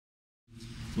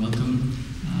welcome.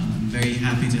 I'm very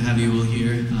happy to have you all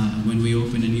here. When we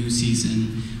open a new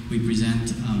season, we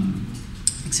present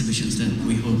exhibitions that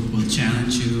we hope will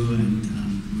challenge you, and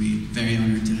we're very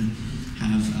honored to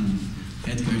have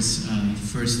Edgar's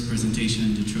first presentation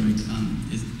in Detroit.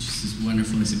 It's just this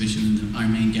wonderful exhibition in our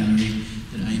main gallery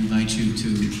that I invite you to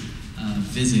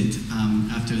visit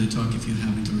after the talk if you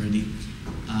haven't already.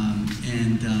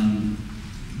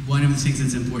 One of the things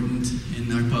that's important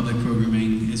in our public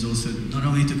programming is also not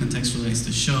only to contextualize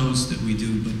the shows that we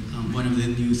do, but one of the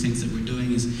new things that we're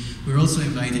doing is we're also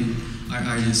inviting our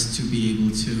artists to be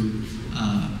able to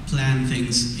plan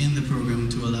things in the program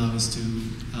to allow us to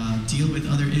deal with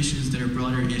other issues that are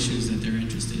broader issues that they're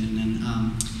interested in.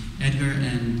 And Edgar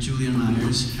and Julian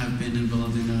Myers have been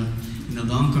involved in a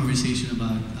long conversation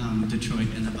about Detroit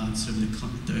and about sort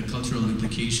of the cultural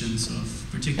implications of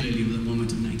particularly the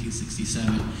moment of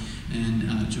 1967.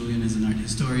 And Julian is an art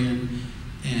historian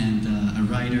and a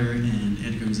writer, and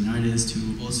Edgar is an artist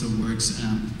who also works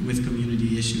with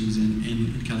community issues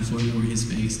in California where he's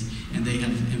based. And they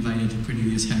have invited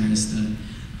Cornelius Harris, the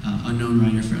unknown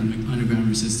writer for underground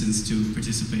resistance, to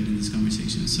participate in this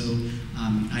conversation. So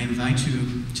I invite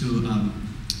you to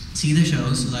see the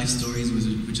shows, Life Stories,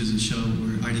 which is a show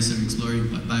where artists are exploring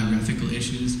biographical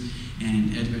issues,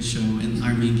 and Edgar's show in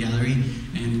our main gallery.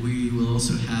 And we will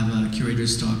also have a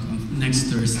curator's talk on next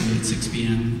Thursday at 6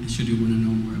 p.m. should you want to know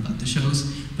more about the shows.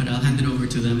 But I'll hand it over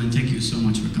to them, and thank you so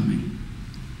much for coming.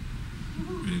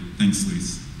 Great. Thanks,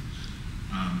 Luis.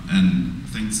 And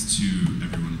thanks to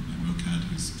everyone at MOCAD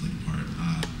who's played a part,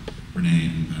 Renee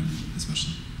and Ben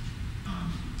especially.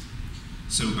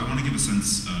 So I want to give a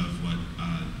sense of what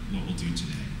we'll do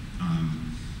today.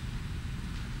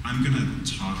 I'm going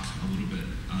to talk a little bit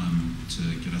to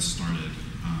get us started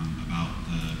about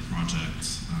the project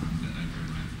that Edgar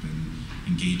and I have been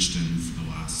engaged in for the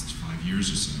last 5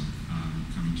 years or so,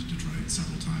 coming to Detroit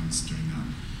several times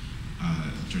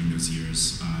during those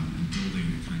years, and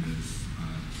building a kind of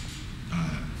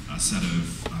a set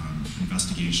of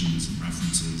investigations and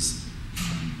references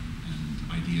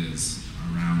and ideas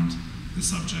around the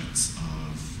subjects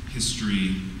of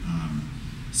history,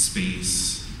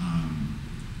 space,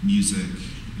 music,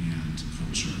 and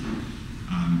culture.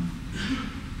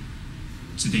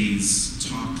 Today's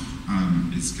talk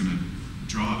is going to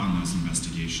draw on those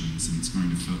investigations, and it's going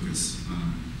to focus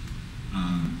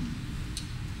on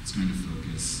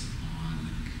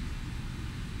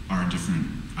our different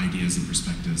ideas and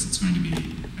perspectives. It's going to be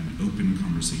an open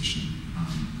conversation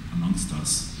amongst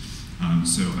us.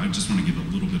 So I just want to give a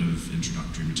little bit of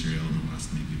introductory material in the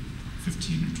last maybe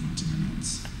 15 or 20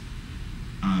 minutes.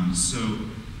 So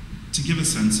to give a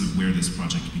sense of where this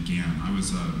project began, I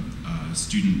was a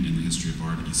student in the history of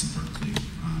art at UC Berkeley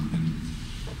in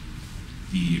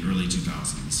the early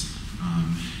 2000s.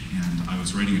 And I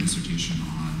was writing a dissertation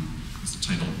on, it's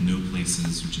titled No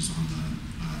Places, which is on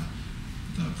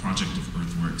the project of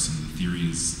earthworks and the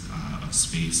theories of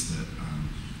space that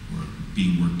were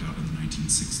being worked out in the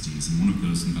 1960s. And one of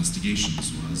those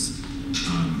investigations was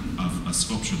of a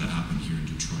sculpture that happened here in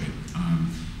Detroit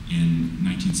in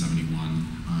 1971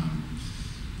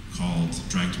 called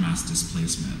Dragged Mass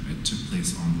Displacement. It took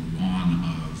place on the lawn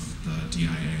of the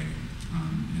DIA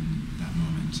in that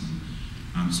moment.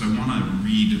 And so I want to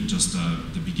read just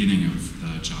the beginning of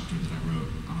the chapter that I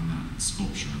wrote on that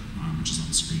sculpture, which is on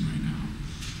the screen right now.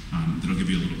 That'll give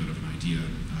you a little bit of an idea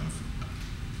of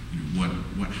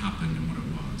what happened and what it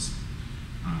was.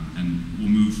 And we'll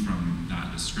move from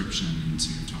that description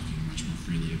into talking much more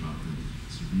freely about the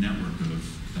sort of network of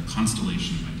the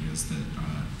constellation of ideas that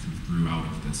kind of grew out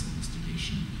of this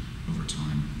investigation over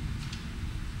time.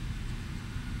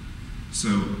 So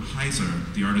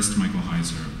Heizer, the artist Michael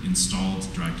Heizer, installed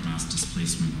Dragged Mass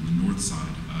Displacement on the north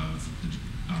side of the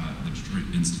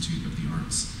Detroit Institute of the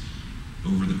Arts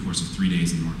over the course of 3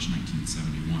 days in March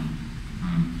 1971.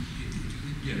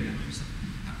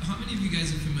 How many of you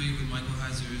guys are familiar with Michael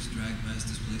Heizer's Dragged Mass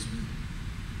Displacement?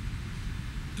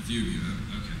 A few of you,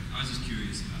 okay. I was just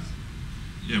curious about it.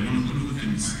 Yeah, one of the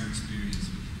things. Prior experience.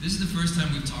 This is the first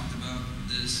time we've talked about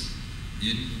this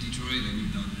in Detroit, and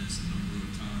we've done this a number of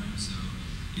times. So,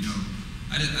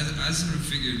 I sort of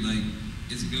figured, like,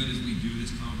 as good as we do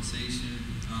this conversation,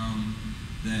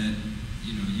 that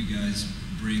you guys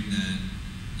bring that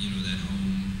that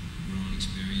homegrown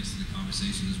experience to the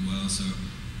conversation as well. So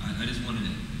I just wanted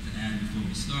to add before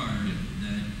we start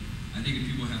that I think if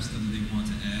people have stuff that they want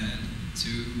to add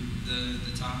to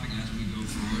the topic as we go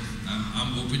forth,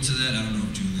 I'm open to that. I don't know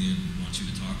if Julian wants you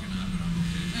to talk or not, but I'm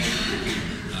okay.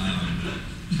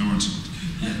 I want you.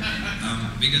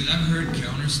 Because I've heard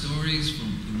counter stories from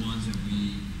the ones that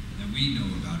we know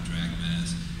about Dragged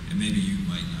Mass, and maybe you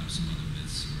might have some other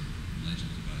myths or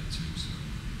legends about it too.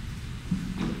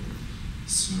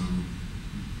 So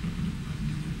open up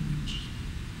another image.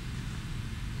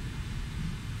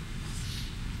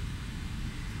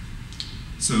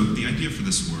 So the idea for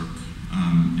this work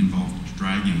involved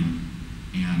dragging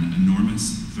an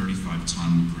enormous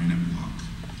 35-ton granite block,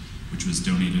 which was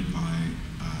donated by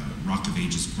Rock of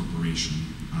Ages Corporation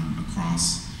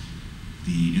across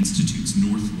the Institute's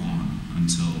north lawn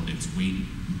until its weight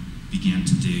began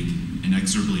to dig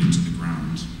inexorably into the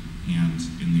ground, and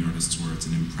in the artist's words,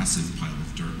 an impressive pile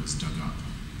of dirt was dug up.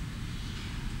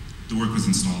 The work was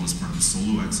installed as part of a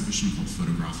solo exhibition called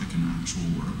Photographic and Actual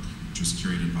Work, which was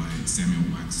curated by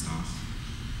Samuel Wagstaff,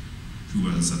 who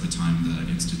was at the time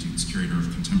the Institute's curator of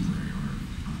contemporary art.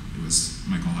 It was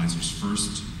Michael Heizer's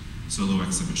first solo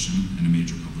exhibition in a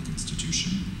major public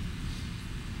institution.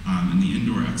 And the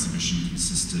indoor exhibition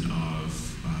consisted of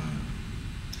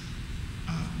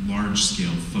a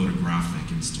large-scale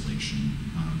photographic installation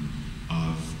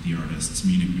of the artist's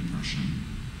Munich depression,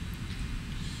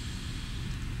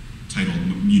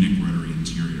 titled Munich Rotary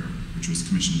Interior, which was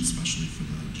commissioned especially for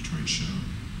the Detroit show.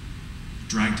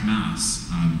 Dragged Mass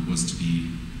was to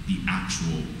be the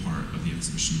actual part of the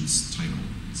exhibition's title,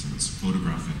 so it's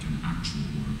photographic and actual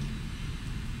work.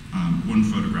 One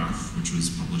photograph, which was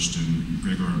published in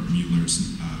Gregor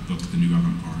Mueller's book, The New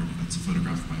Avant-Garde, that's a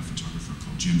photograph by a photographer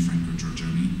called Gianfranco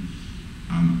Giorgione,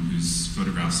 whose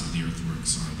photographs of the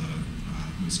earthworks are the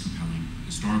most compelling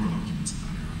historical documents of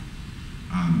that era.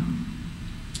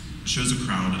 Shows a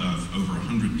crowd of over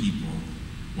 100 people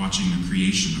watching the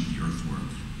creation of the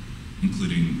earthwork,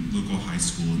 including local high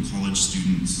school and college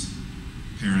students,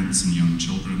 parents and young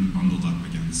children bundled up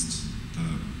against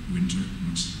the winter,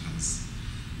 much as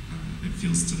it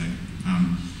feels today.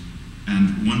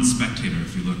 And one spectator,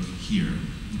 if you look here,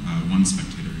 one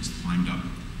spectator has climbed up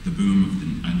the boom of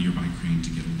a nearby crane to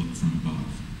get a look from above.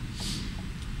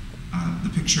 The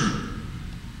picture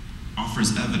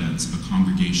offers evidence of a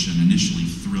congregation initially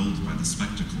thrilled by the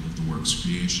spectacle of the work's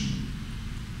creation,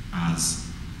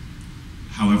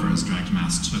 however, as Dragged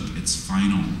Mass took its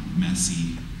final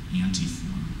messy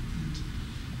anti-form, and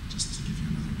just to give you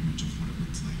another image of what it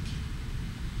looked like.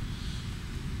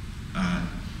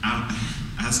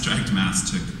 As Dragged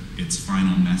Mass took its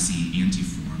final messy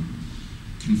anti-form,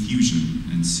 confusion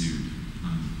ensued.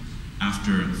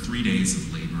 After 3 days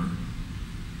of labor,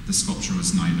 the sculpture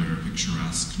was neither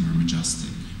picturesque nor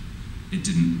majestic. It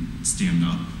didn't stand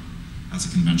up as a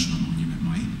conventional monument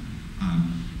might.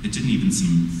 It didn't even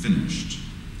seem finished.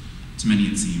 To many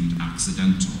it seemed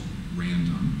accidental,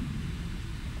 random.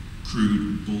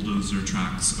 Crude bulldozer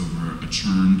tracks over a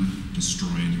churned,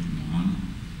 destroyed lawn,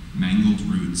 mangled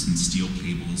roots and steel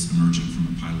cables emerging from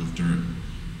a pile of dirt,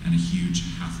 and a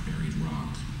huge half-buried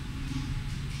rock.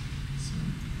 So,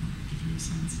 I'll give you a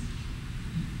sense.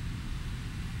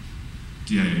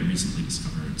 DIA recently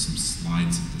discovered some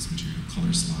slides of this material,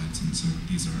 color slides, and so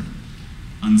these are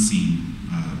unseen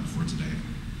for today.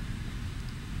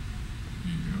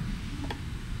 There you go.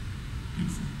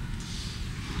 Beautiful.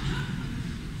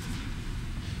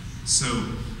 So,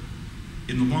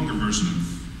 in the longer version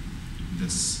of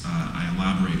this, I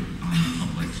elaborate on the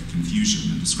public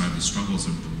confusion and describe the struggles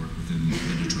of the work within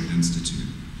the Detroit Institute.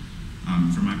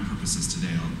 For my purposes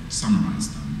today, I'll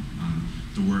summarize them.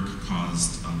 The work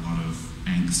caused a lot of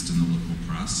angst in the local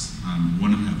press.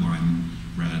 One headline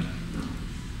read,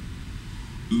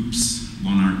 "Oops,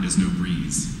 lawn art is no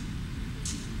breeze."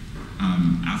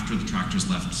 After the tractors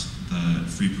left, the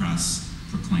Free Press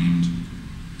proclaimed,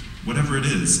 "Whatever it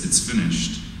is, it's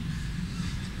finished."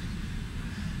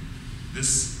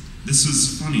 This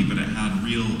was funny, but it had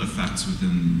real effects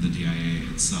within the DIA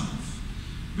itself,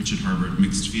 which had harbored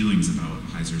mixed feelings about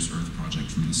Heizer's Earth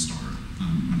project from the start.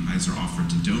 When Heizer offered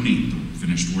to donate the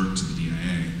finished work to the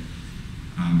DIA,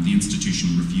 the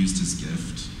institution refused his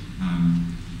gift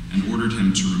and ordered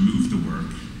him to remove the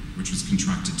work, which was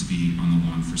contracted to be on the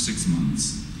lawn for 6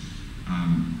 months,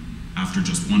 after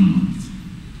just 1 month,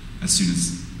 as soon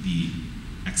as the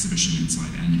exhibition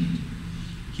inside ended.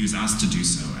 He was asked to do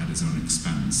so at his own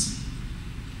expense.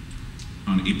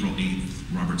 On April 8th,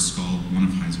 Robert Scull, one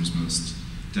of Heizer's most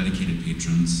dedicated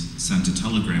patrons, sent a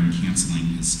telegram canceling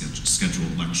his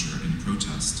scheduled lecture in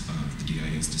protest of the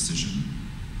DIA's decision.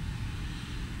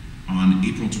 On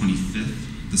April 25th,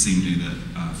 the same day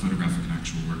that photographic and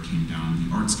actual work came down,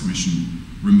 the Arts Commission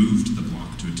removed the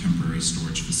block to a temporary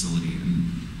storage facility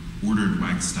and ordered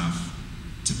Wagstaff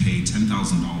to pay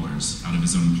 $10,000 out of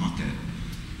his own pocket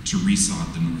to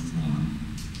resod the north lawn.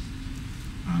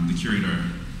 The curator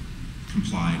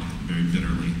complied very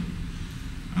bitterly,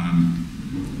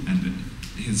 and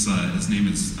his name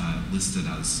is listed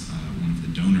as one of the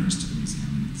donors to the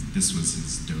museum. This was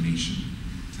his donation,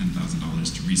 $10,000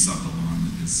 to resod the lawn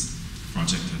that his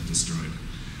project had destroyed.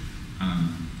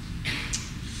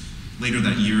 Later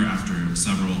that year, after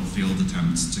several failed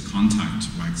attempts to contact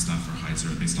Wagstaff or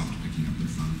Heizer, they stopped picking up their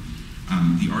phone.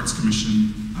 The Arts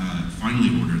Commission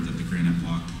finally ordered that the granite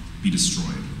block be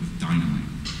destroyed with dynamite.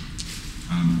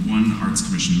 One Arts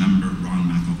Commission member, Ron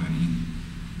McElveny,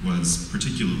 was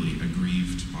particularly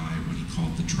aggrieved by what he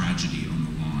called the tragedy on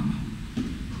the lawn,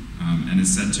 and is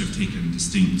said to have taken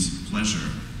distinct pleasure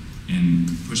in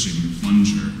pushing the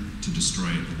plunger to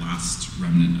destroy the last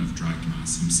remnant of Dragged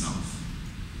Mass himself.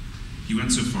 He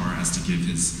went so far as to give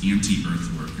his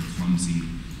anti-earthwork a clumsy,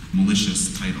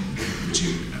 malicious title,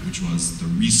 which was the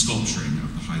resculpturing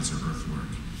of the Heizer earthwork,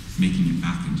 making it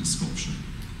back into sculpture.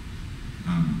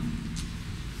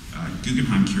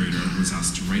 Guggenheim curator was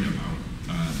asked to write about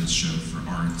this show for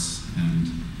Arts,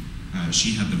 and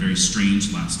she had the very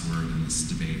strange last word in this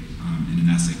debate in an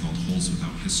essay called Holes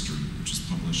Without History, which was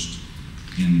published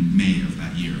in May of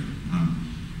that year.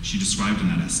 She described in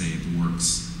that essay the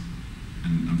works,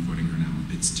 and I'm quoting her now,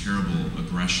 its terrible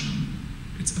aggression,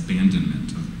 its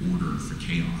abandonment of order for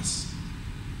chaos.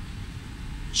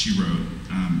 She wrote,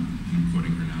 and I'm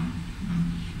quoting her now,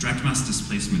 Dragged Mass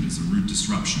Displacement is a rude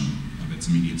disruption of its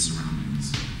immediate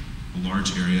surroundings. A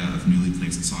large area of newly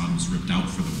placed sod was ripped out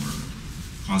for the work,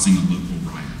 causing a local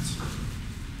riot.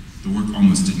 The work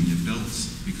almost didn't get built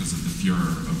because of the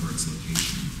furor over its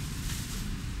location.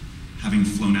 Having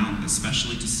flown out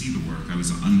especially to see the work, I was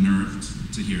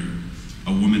unnerved to hear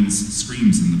a woman's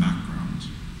screams in the background.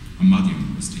 A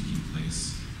mugging was taking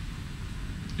place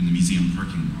in the museum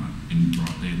parking lot in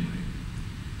broad daylight.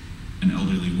 An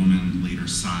elderly woman later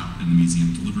sat in the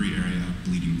museum delivery area,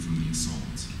 bleeding from the assault.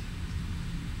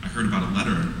 I heard about a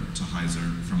letter to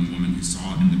Heizer from a woman who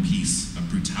saw in the piece a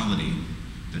brutality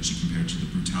that she compared to the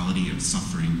brutality of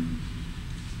suffering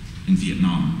in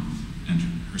Vietnam, and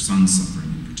her son's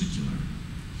suffering in particular.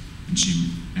 And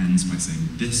she ends by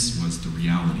saying, this was the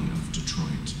reality of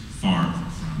Detroit, far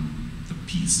from the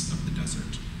peace of the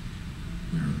desert,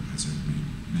 where Heizer made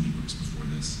many works before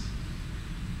this.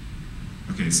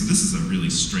 Okay, so this is a really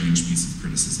strange piece of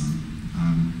criticism.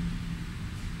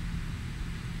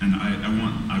 And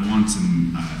I want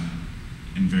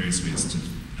in various ways to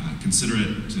consider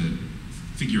it, to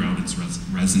figure out its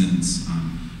resonance,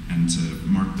 and to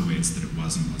mark the ways that it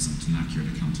was and wasn't an accurate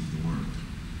account of the work.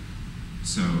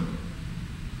 So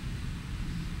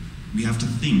we have to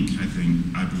think,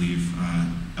 I believe,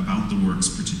 about the work's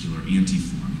particular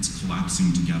anti-form, its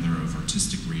collapsing together of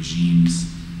artistic regimes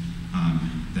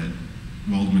that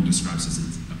Waldman describes as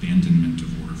its abandonment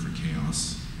of order for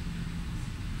chaos.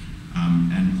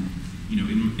 And you know,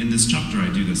 in this chapter, I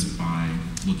do this by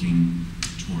looking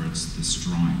towards this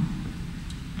drawing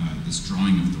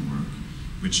of the work,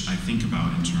 which I think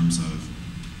about in terms of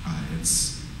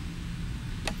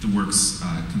the work's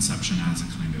conception as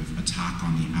a kind of attack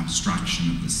on the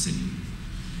abstraction of the city,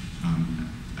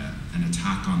 an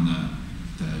attack on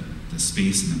the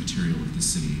space and the material of the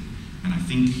city. And I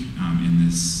think in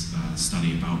this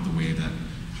study about the way that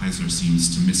Heizer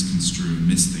seems to misconstrue and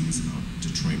miss things about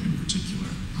Detroit in particular.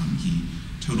 He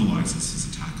totalizes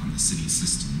his attack on the city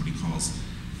system, what he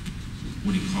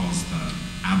calls the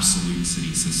absolute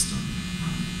city system.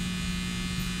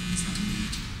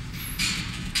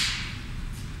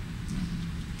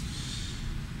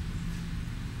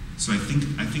 So I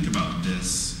think about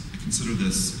this. I consider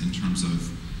this in terms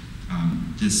of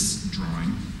this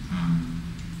drawing.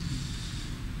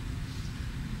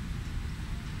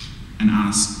 And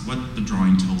ask what the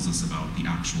drawing tells us about the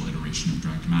actual iteration of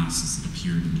Dragged Mass as it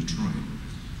appeared in Detroit.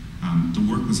 The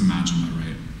work was imagined by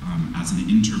Wright as an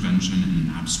intervention in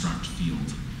an abstract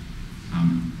field.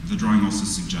 The drawing also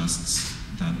suggests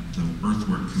that the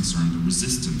earthwork concerned the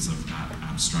resistance of that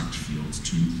abstract field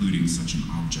to including such an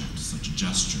object, such a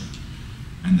gesture,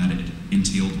 and that it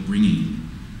entailed bringing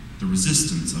the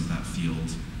resistance of that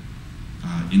field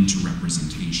into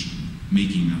representation,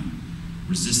 making a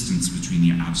resistance between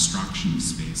the abstraction of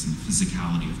space and the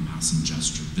physicality of mass and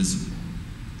gesture visible.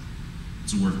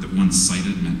 It's a work that once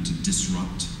cited meant to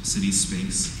disrupt city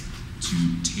space, to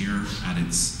tear at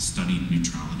its studied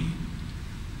neutrality,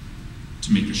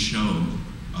 to make a show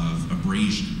of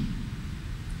abrasion,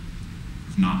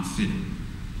 of not fitting.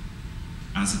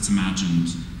 As it's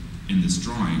imagined in this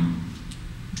drawing,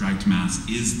 Dragged Mass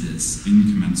is this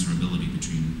incommensurability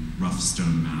between rough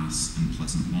stone mass and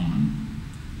pleasant lawn.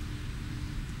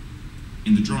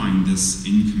 In the drawing, this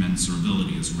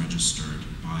incommensurability is registered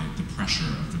by the pressure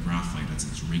of the graphite as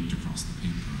it's raked across the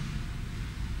paper.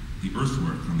 The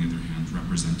earthwork, on the other hand,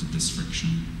 represented this friction.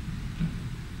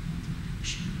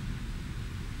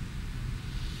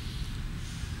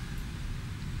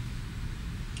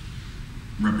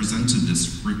 Represented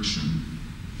this friction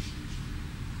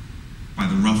by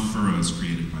the rough furrows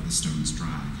created by the stone's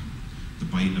drag. The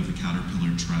bite of the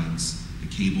caterpillar treads, the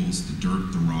cables, the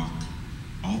dirt, the rock,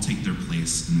 all take their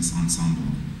place in this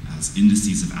ensemble as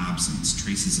indices of absence,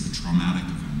 traces of a traumatic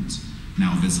event,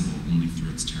 now visible only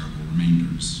through its terrible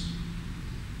remainders.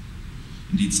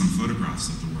 Indeed, some photographs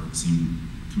of the work seem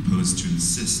composed to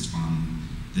insist on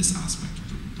this aspect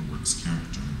of the work's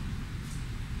character.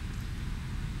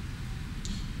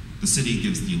 The city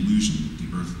gives the illusion that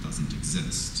the earth doesn't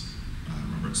exist,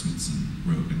 Robert Smithson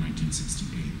wrote in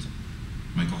 1968.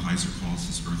 Michael Heizer calls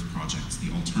his Earth projects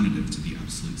the alternative to the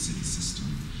absolute city system.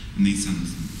 And these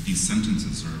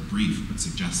sentences are brief but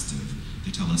suggestive.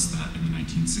 They tell us that in the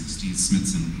 1960s,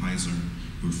 Smithson and Heizer,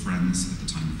 who were friends at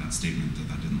the time of that statement,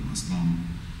 that didn't last long,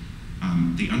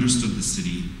 they understood the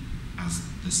city as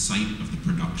the site of the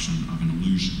production of an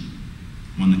illusion,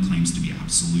 one that claims to be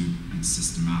absolute and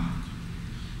systematic.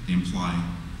 They imply,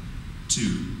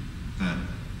 too, that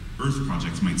Earth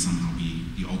projects might somehow be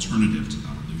the alternative to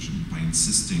that illusion by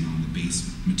insisting on the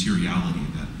base materiality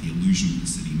that the illusion of the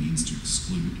city means to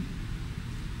exclude.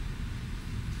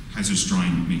 Heizer's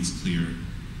drawing makes clear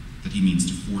that he means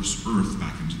to force Earth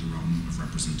back into the realm of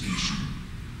representation,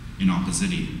 in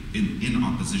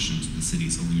opposition to the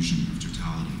city's illusion of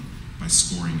totality, by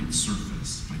scoring its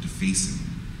surface, by defacing it.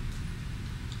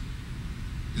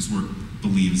 His work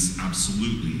believes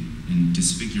absolutely in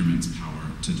disfigurement's power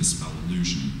to dispel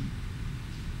illusion,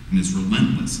 and is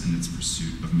relentless in its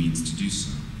pursuit of means to do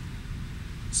so.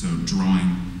 So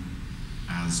drawing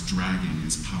as dragging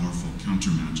is powerful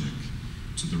countermagic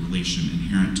to the relation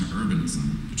inherent to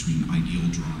urbanism between ideal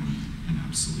drawing and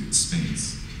absolute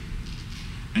space.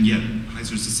 And yet,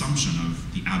 Heizer's assumption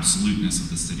of the absoluteness of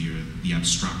the city or the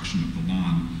abstraction of the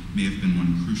lawn may have been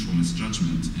one crucial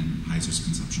misjudgment in Heizer's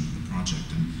conception of the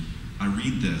project. And I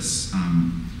read this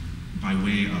by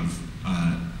way of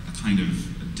a kind of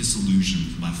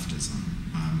disillusioned leftism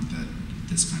that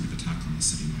this kind of attack on the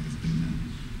city might have been meant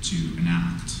to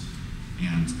enact.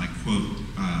 And I quote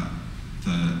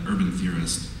the urban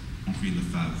theorist Henri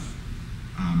Lefebvre,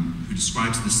 who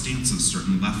describes the stance of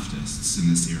certain leftists in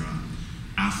this era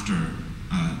after,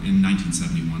 in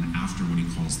 1971, after what he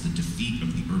calls the defeat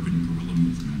of the urban guerrilla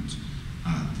movement,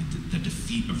 the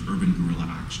defeat of urban guerrilla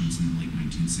actions in the late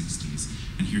 1960s.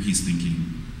 And here he's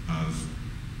thinking of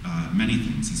many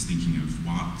things. He's thinking of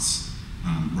Watts,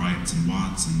 riots in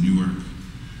Watts and Newark,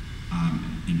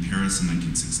 in Paris in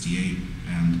 1968,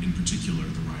 and in particular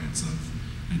the riots of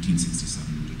 1967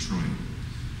 in Detroit.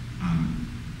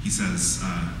 He says,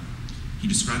 he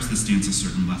describes the stance of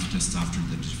certain leftists after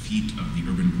the defeat of the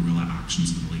urban guerrilla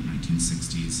actions of the late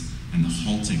 1960s and the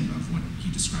halting of what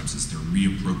he describes as their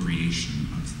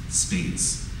reappropriation of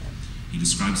space. He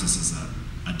describes this as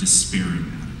a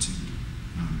despairing attitude.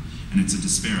 And it's a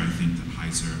despair, I think, that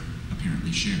Heizer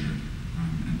apparently shared,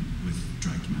 and with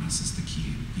Dragged Mass as the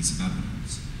key piece of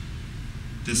evidence.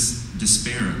 This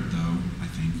despair, though, I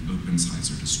think, opens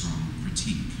Heizer to strong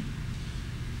critique.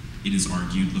 It is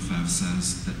argued, Lefebvre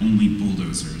says, that only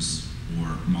bulldozers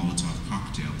or Molotov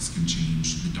cocktails can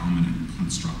change the dominant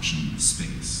construction of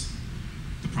space.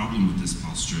 The problem with this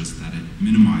posture is that it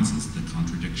minimizes the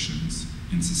contradictions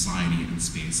in society and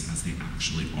space as they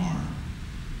actually are.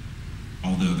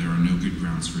 Although there are no good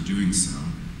grounds for doing so,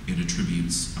 it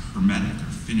attributes a hermetic or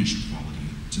finished quality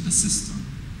to the system.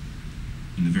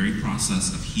 In the very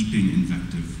process of heaping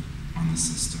invective on the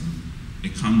system,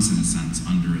 it comes, in a sense,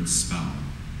 under its spell,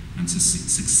 and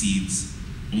succeeds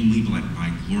only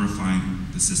by glorifying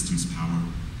the system's power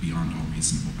beyond all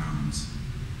reasonable bounds.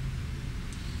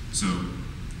 So,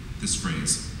 this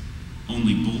phrase,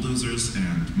 only bulldozers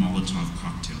and Molotov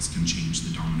cocktails can change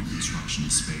the dominant construction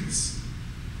of space.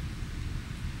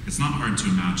 It's not hard to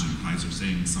imagine Heizer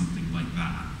saying something like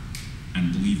that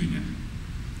and believing it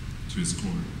to his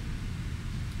core.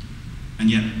 And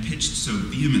yet, pitched so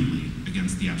vehemently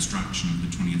against the abstraction of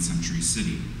the 20th century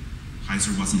city,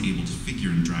 Heizer wasn't able to figure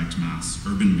in Dragged Mass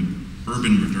urban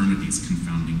modernity's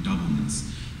confounding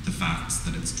doubleness, the facts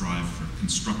that its drive for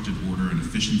constructed order and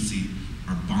efficiency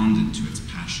are bonded to its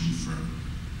passion for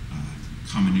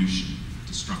comminution,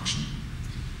 destruction.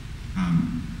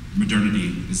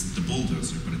 Modernity is the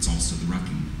bulldozer, but it's also the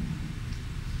wrecking ball.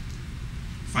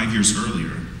 5 years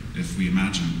earlier, if we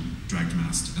imagine Dragged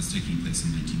Mass as taking place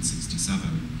in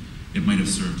 1967, it might have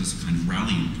served as a kind of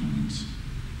rallying point.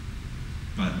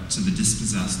 But to the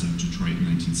dispossessed of Detroit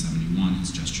in 1971,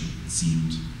 his gesture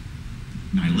seemed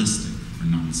nihilistic or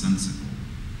nonsensical.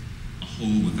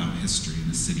 hole without history in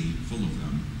a city full of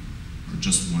them, or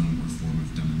just one more form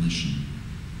of demolition.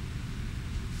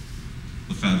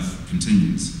 Lefebvre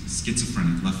continues,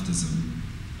 schizophrenic leftism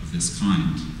of this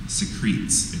kind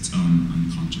secretes its own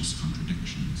unconscious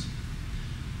contradictions.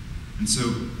 And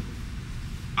so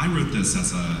I wrote this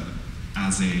as a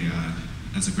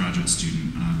graduate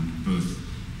student, both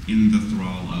in the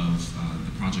thrall of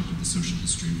the project of the social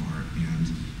history of art and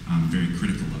very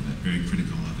critical of it, very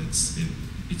critical of its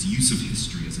use of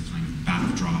history as a kind of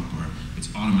backdrop, or its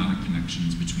automatic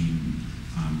connections between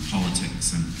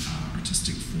politics and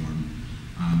artistic form.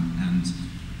 And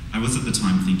I was at the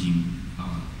time thinking,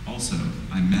 also,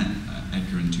 I met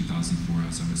Edgar in 2004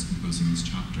 as I was composing this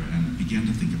chapter, and began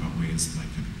to think about ways that I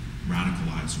could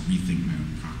radicalize or rethink my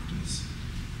own practice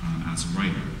as a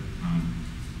writer.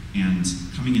 And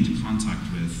coming into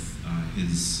contact with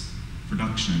his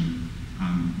production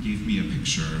gave me a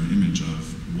picture, an image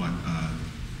of what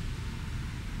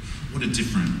a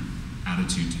different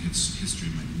attitude to history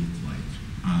might look like.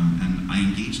 And I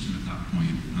engaged him at that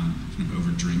point, kind of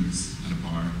over drinks at a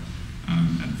bar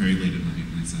at very late at night,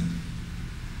 and I said,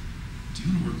 "Do you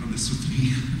want to work on this with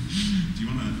me? Do you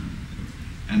want to?"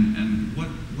 And what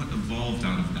evolved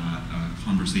out of that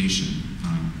conversation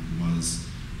was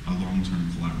a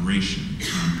long-term collaboration.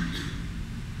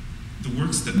 The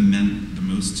works that meant the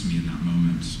most to me in that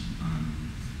moment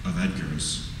of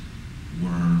Edgar's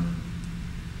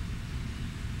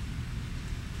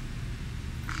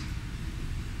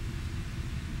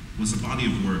was a body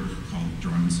of work called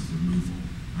Drawings of Removal.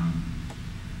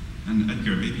 And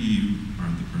Edgar, maybe you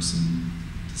are the person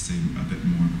to say a bit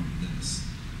more about this.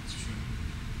 Sure.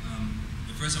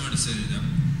 First I wanted to say that I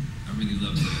really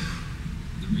loved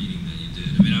the reading that you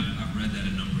did. I mean, I've read that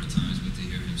a number of times, but to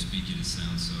hear him speak it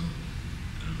sounds so,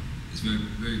 I don't know, it's very,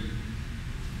 very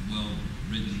well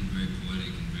written, very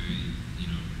poetic, and very,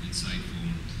 insightful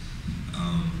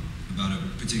about a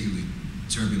particularly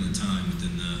turbulent time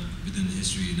within the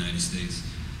history of the United States,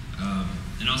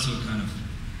 and also a kind of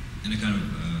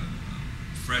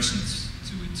freshness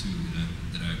to it too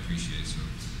that I appreciate. So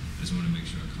I just want to make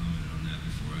sure I commented on that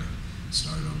before I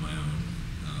started on my own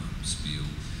spiel.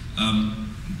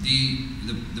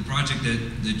 The project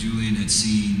that Julian had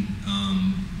seen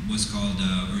was called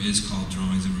or is called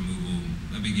Drawings of Removal.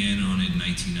 I began on it in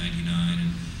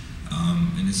 1999,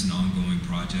 and it's an ongoing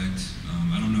project.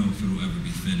 I don't know if it'll ever be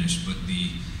finished, but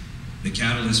the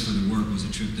catalyst for the work was a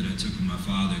trip that I took with my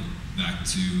father back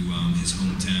to his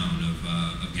hometown of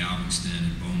Galveston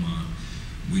and Beaumont,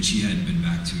 which he hadn't been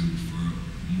back to for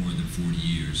more than 40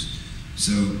 years.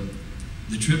 So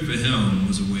the trip for him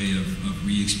was a way of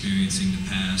re-experiencing the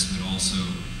past, but also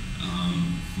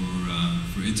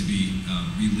for it to be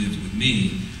relived with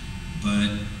me. But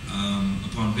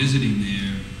upon visiting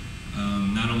there,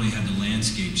 not only had the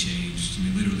landscape changed, I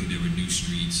mean, literally there were new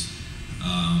streets,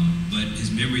 but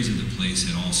his memories of the place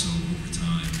had also, over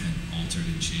time, had altered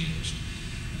and changed.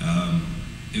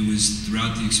 It was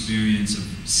throughout the experience of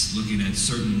looking at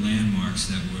certain landmarks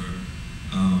that were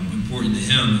important to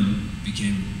him and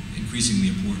became increasingly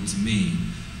important to me,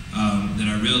 that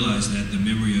I realized that the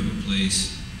memory of a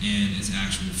place and its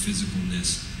actual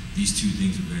physicalness, these two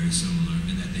things are very similar,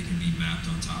 and that they can be mapped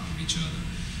on top of each other.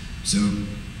 So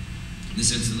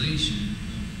this installation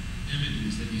of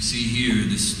images that you see here,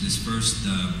 this first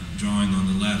drawing on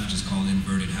the left is called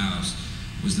Inverted House,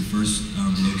 was the first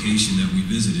location that we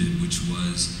visited, which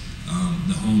was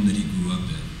the home that he grew up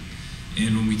in.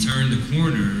 And when we turned the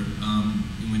corner,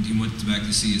 when he went back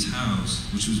to see his house,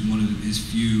 which was one of his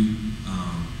few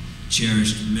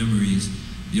cherished memories,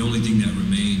 the only thing that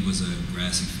remained was a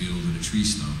grassy field and a tree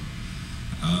stump.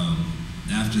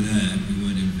 After that, we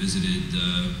went and visited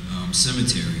the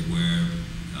cemetery where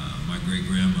my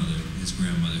great-grandmother, his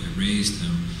grandmother, had raised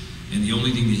him. And the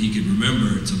only thing that he could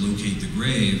remember to locate the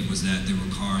grave was that there were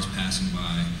cars passing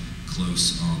by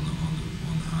close on the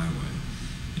highway.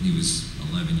 And he was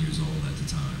 11 years old at the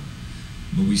time.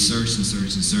 But we searched and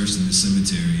searched and searched in the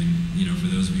cemetery, and for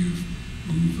those of you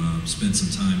who've spent some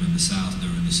time in the South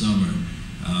during the summer,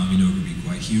 it could be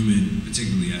quite humid,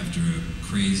 particularly after a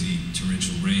crazy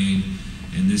torrential rain.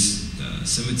 And this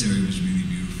cemetery was really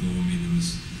beautiful. I mean,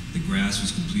 the grass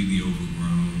was completely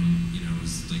overgrown. It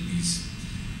was like these,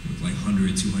 like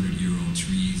 100, 200-year-old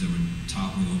trees that were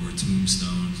toppling over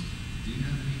tombstones. Do you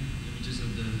have any images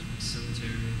of the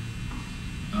cemetery?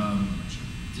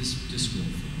 Just scroll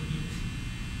forward.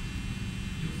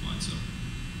 You'll find some.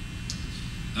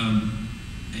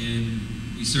 And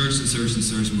we searched and searched and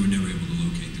searched, but we were never able to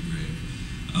locate the grave.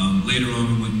 Later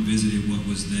on, we went and visited what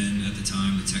was then, at the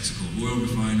time, the Texaco oil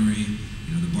refinery,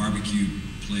 the barbecue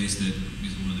place that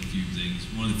is one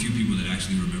of the few people that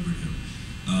actually remembered him.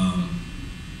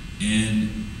 And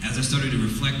as I started to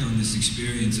reflect on this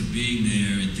experience of being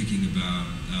there and thinking about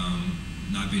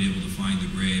not being able to find the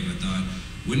grave, I thought,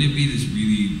 wouldn't it be this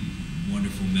really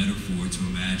wonderful metaphor to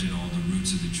imagine all the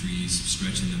roots of the trees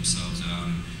stretching themselves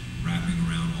out and wrapping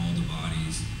around all the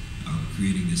bodies,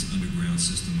 creating this underground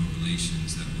system of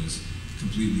relations that was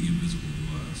completely invisible to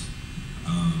us.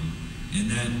 And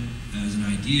that, as an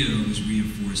idea, was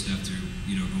reinforced after,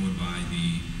 going by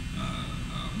the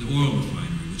oil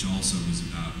refinery, which also was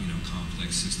about,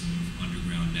 complex system of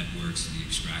underground networks, the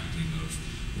extracting of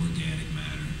organic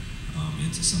matter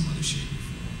into some other shape or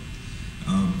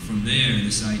form. From there,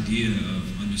 this idea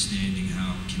of understanding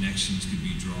how connections could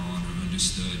be drawn or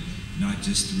understood, not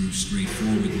just through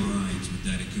straightforward lines, but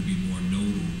that it could be more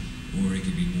nodal, or it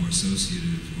could be more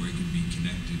associative, or it could be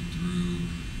connected through,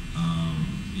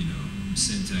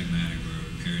 syntagmatic or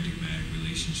paradigmatic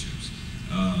relationships,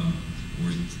 or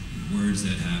words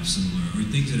that have similar, or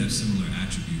things that have similar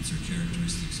attributes or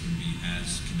characteristics can be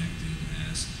as connected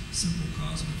as simple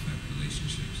cause and effect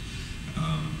relationships.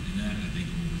 And that, I think,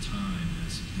 over time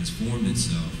has formed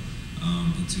itself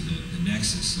into the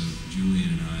nexus of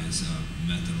Julian and I's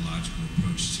methodological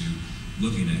approach to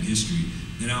looking at history.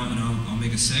 And I'll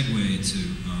make a segue to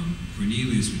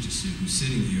Cornelius, who's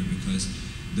sitting here, because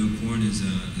though Corn is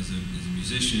a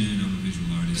musician, I'm a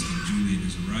visual artist, and Julian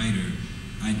is a writer,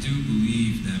 I do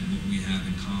believe that what we have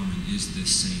in common is this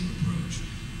same approach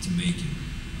to making,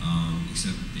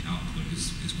 except the output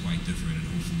is quite different, and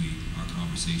hopefully our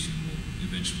conversation will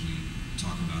eventually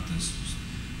talk about this,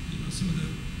 some of the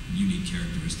unique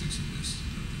characteristics of this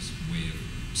way of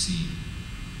seeing.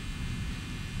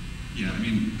 Yeah,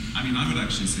 I would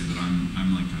actually say that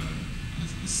I'm like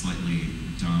a slightly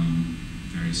dumb,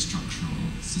 very structural,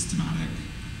 systematic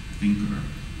thinker,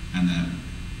 and that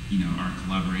our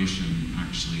collaboration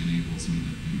actually enables me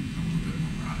to think a little bit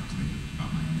more radically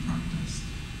about my own practice.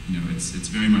 It's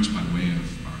very much by way of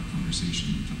our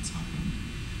conversation that's happened.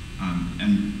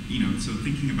 So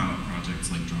thinking about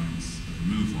projects like drawings of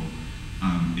removal,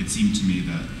 it seemed to me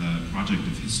that the project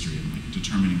of history and like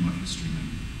determining what history might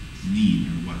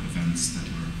mean, or what events that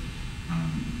were,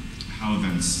 how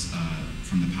events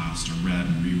from the past are read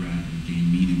and reread and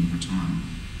gain meaning over time,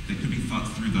 that could be thought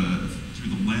through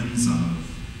the lens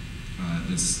of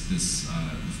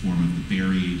the form of the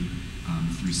buried,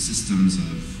 through systems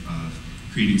of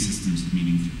creating systems of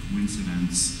meaning through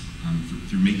coincidence,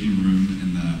 through making room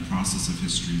in the process of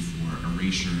history for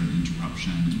erasure and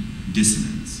interruption,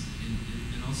 dissonance.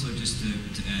 And also just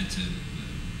to add to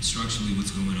structurally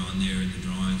what's going on there in the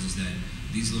drawings is that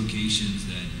these locations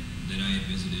that I had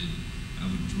visited, I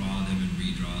would draw them and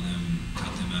redraw them,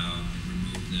 cut them out,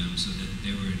 remove them, so that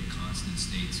they were in constant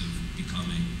states of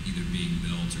becoming, either being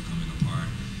built or coming apart.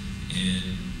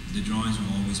 And the drawings were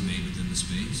always made within the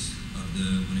space of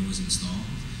when it was installed.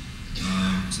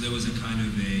 So there was a kind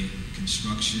of a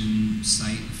construction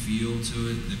site feel to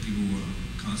it that people were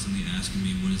constantly asking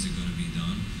me, when is it going to be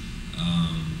done?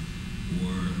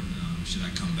 Or should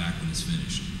I come back when it's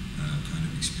finished? Kind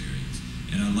of experience.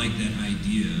 And I like that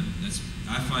idea.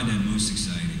 I find that most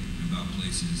exciting about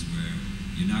places where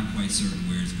you're not quite certain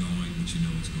where it's going, but you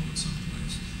know it's going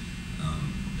someplace.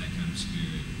 That kind of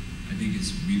spirit, I think,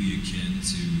 is really akin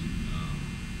to,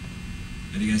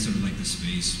 I think that's sort of like the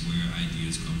space where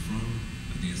ideas come from.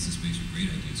 I think that's the space where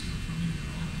great ideas come from. Maybe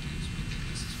not all ideas, but I think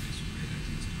that's the space where great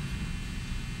ideas come from.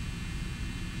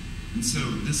 And so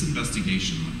this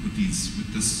investigation,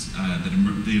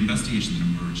 the investigation that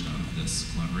emerged out of this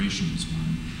collaboration was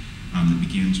one that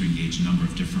began to engage a number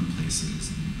of different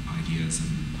places and ideas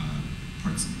and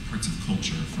parts of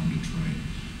culture from Detroit,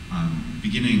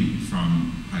 beginning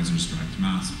from Heizer's Dragged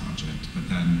Mass project, but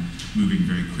then moving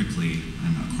very quickly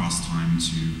and across time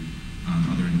to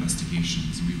other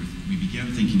investigations. And we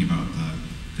began thinking about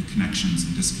the connections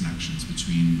and disconnections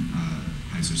between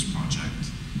Heizer's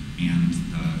project and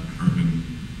the urban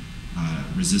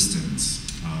resistance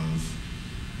of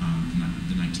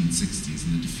the 1960s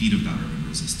and the defeat of that urban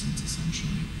resistance,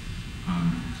 essentially.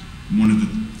 One of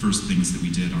the first things that we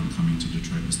did on coming to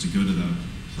Detroit was to go to the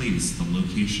place, the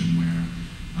location where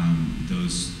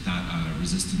that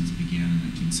resistance began in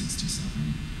 1967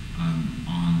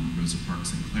 on Rosa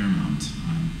Parks and Claremont,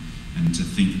 and to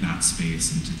think that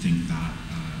space and to think that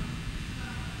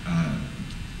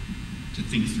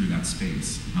through that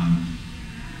space.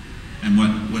 And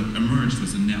what emerged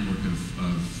was a network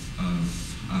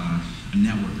a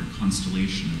network or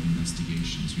constellation of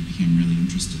investigations. We became really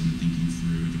interested in thinking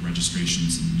through the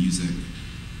registrations in music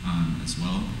as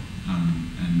well,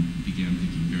 and began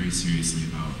thinking very seriously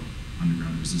about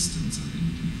underground resistance in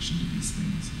connection to these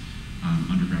things.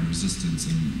 Underground resistance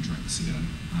in Drexciya,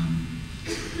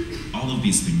 all of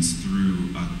these things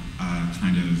through a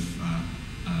kind of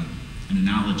an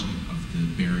analogy of the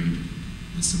buried,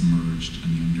 the submerged,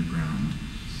 and the underground.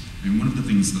 And one of the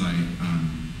things that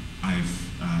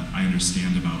I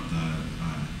understand about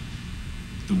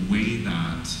the way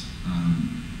that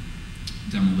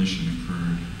demolition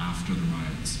occurred after the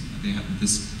riots. They had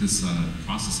this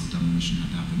process of demolition had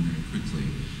to happen very quickly,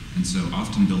 and so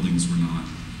often buildings were not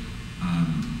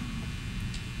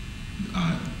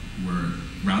were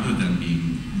rather than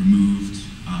being removed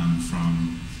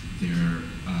from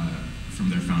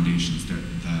their foundations,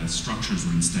 the structures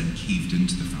were instead caved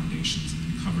into the foundations and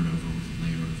then covered over with a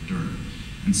layer of dirt.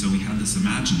 And so we had this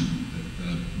imagining that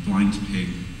the blind pig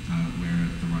where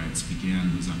the riots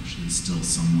began was actually still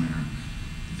somewhere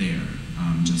there,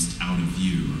 just out of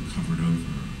view or covered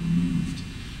over or removed.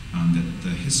 That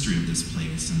the history of this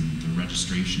place and the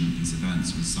registration of these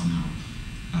events was somehow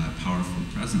powerfully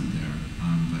present there,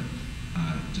 but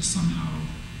just somehow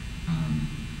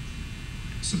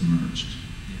submerged.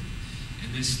 Yeah.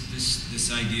 And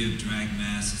this idea of dragged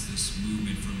mass is this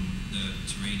movement from the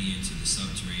Terranean to the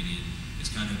subterranean. It's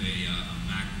kind of a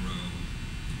macro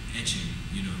etching,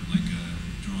 like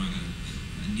drawing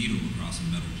a needle across a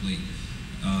metal plate.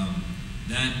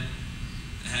 That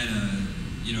had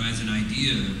as an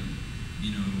idea,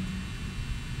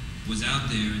 was out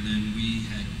there, and then we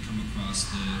had come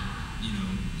across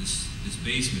this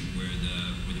basement where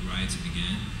the riots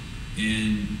began,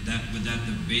 and but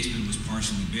the basement was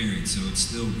partially buried, so it's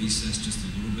still recessed just a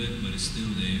little bit, but it's still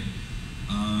there.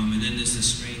 And then there's this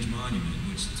strange monument,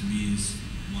 which to me is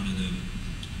one of the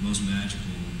most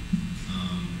magical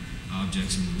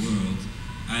objects in the world.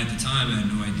 At the time, I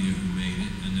had no idea who made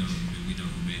it. We know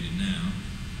who made it now.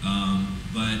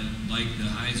 But like the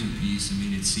Heizer piece,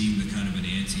 it seemed kind of an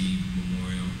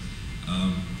anti-memorial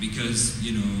because,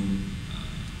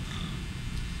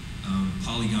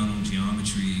 polygonal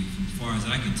geometry, as far as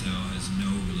I can tell, has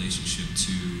no relationship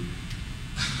to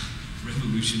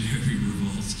revolutionary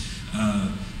revolts,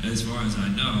 as far as I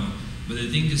know. But the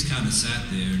thing just kind of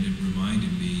sat there, and it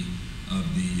reminded me of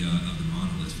the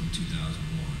monolith from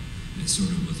 2001. It sort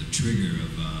of was a trigger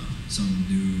of some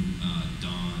new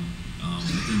dawn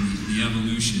within the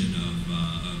evolution of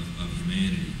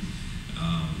humanity,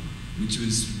 which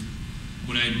was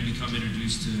when I become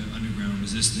introduced to underground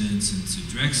resistance and to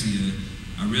Drexciya.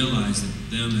 I realized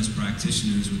that them as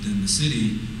practitioners within the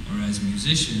city or as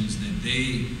musicians, that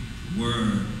they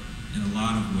were in a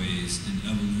lot of ways an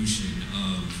evolution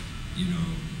of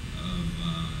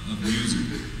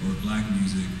music or black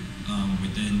music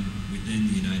within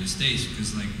the United States,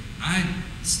 because I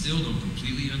still don't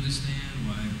completely understand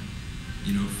why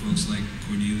folks like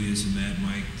Cornelius and Mad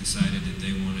Mike decided that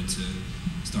they wanted to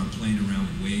start playing around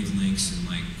with wavelengths and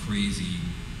crazy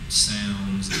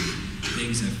sounds and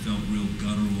things that felt real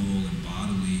guttural and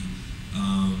bodily,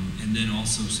 and then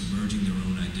also submerging their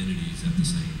own identities at the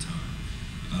same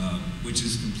time, which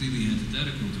is completely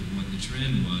antithetical to what the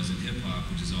trend was in hip-hop,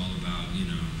 which is all about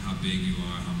how big you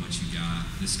are, how much you got,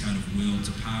 this kind of will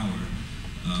to power,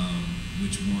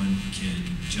 which one can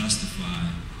justify,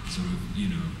 sort of,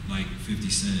 like 50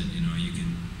 Cent,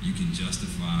 you can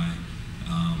justify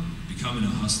becoming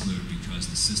a hustler because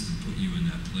the system put you in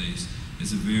that place.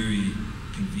 It's a very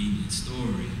convenient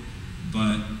story,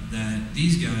 but that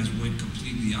these guys went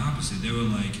completely opposite. They were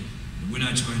like, we're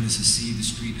not trying to secede the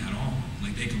street at all.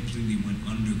 They completely went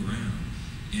underground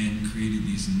and created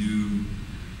these new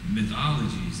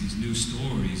mythologies, these new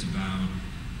stories about,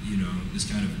 this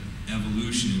kind of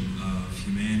evolution of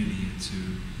humanity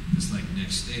into this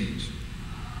next stage.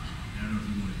 I don't know if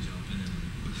you want to jump in and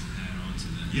add on to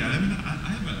that. Yeah,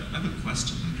 I have a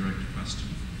question, a direct question.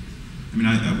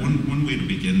 One way to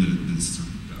begin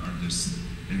this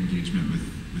engagement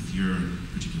with your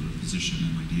particular position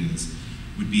and ideas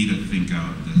would be to think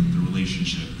out the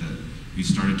relationship that we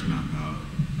started to map out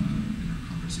in our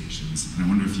conversations. And I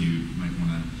wonder if you might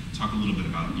want to talk a little bit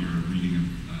about your reading of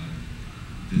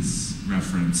this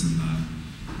reference and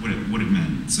what it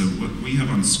meant. So what we have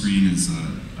on screen is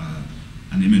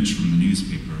an image from the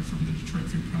newspaper, from the Detroit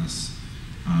Free Press,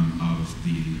 of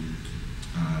the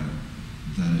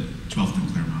 12th and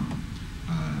Claremont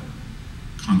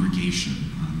congregation.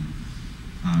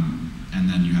 And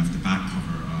then you have the back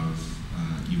cover of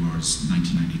UR's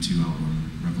 1992 album,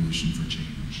 Revolution for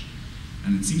Change.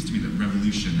 And it seems to me that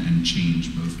revolution and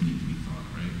change both need to be thought,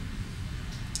 right?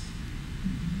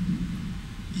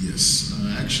 Yes.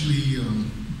 Actually,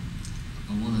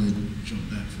 I want to jump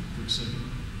back for a quick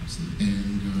second. Absolutely.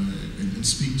 And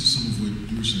speak to some of what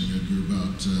you were saying, Edgar,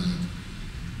 about the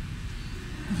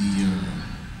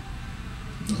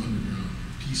underground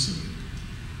piece of it.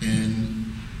 And,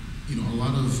 a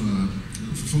for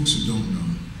folks who don't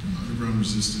know, Underground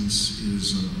Resistance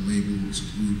is a label, it's a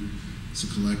group, it's a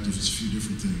collective, it's a few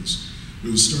different things. It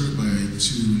was started by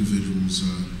two individuals,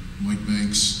 Mike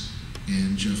Banks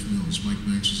and Jeff Mills. Mike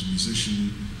Banks was a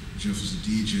musician, Jeff was a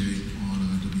DJ on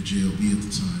WJLB at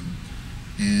the time.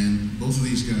 And both of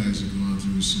these guys have gone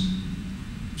through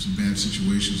some bad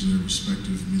situations in their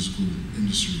respective musical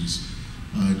industries.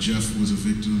 Jeff was a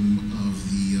victim of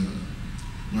the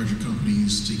larger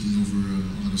companies taking over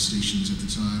a lot of stations at the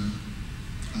time.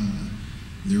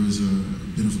 There was a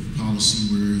bit of a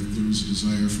policy where there was a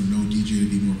desire for no DJ to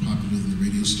be more popular than the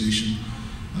radio station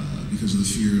because of the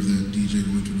fear of that DJ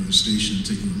going to another station and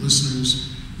taking the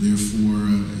listeners. Therefore,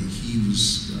 he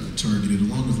was targeted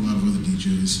along with a lot of other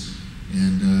DJs,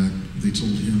 and they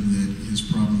told him that his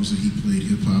problem was that he played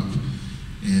hip-hop,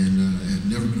 and it had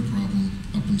never been a problem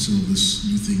up until this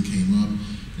new thing came up.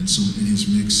 And so in his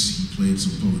mix, he played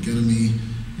some Public Enemy,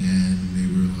 and they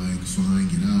were like, fine,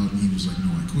 get out. And he was like, no,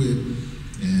 I quit.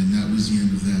 And that was the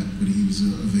end of that, but he was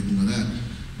a victim of that.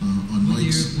 What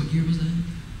year was that?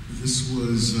 This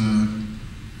was,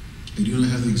 I do not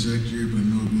have the exact year, but I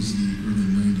know it was the early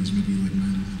 90s, maybe like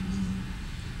 90,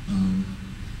 91.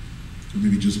 Or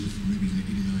maybe just before, maybe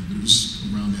 89, but it was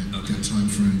around that time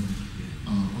frame.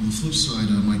 On the flip side,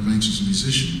 Mike Banks was a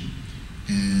musician,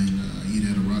 and he'd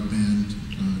had a rock band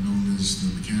known as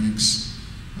the Mechanics.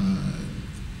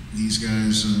 These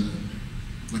guys,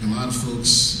 like a lot of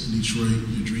folks in Detroit,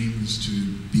 your dream is to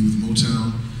be with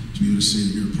Motown, to be able to say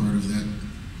that you're a part of that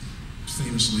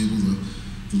famous label,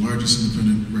 the largest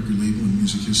independent record label in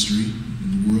music history in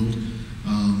the world.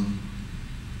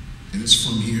 And it's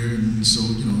from here, and so,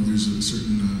 you know, there's a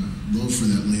certain love for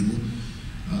that label.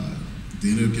 They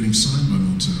ended up getting signed by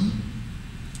Motown,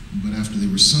 but after they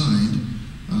were signed,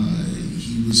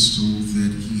 he was told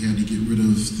that he had to get rid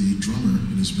of the drummer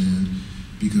in his band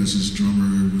because his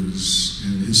drummer was,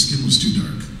 his skin was too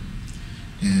dark.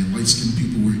 And light-skinned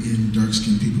people were in,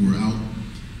 dark-skinned people were out.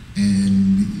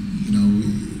 And, you know,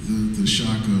 the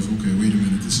shock of, okay, wait a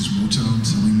minute, this is Motown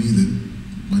telling me that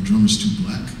my drummer's too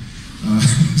black.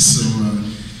 So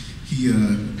he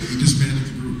disbanded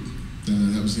the group.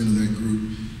 That was the end of that group.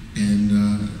 And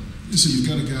so you've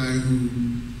got a guy who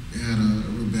had a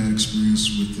real bad experience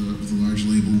with a large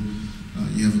label.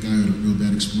 You have a guy who had a real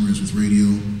bad experience with radio,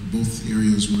 both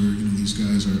areas where, you know, these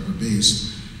guys are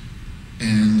based.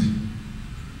 And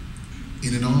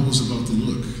it all was about the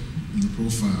look and the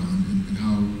profile and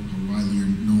how widely you're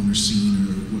known or seen,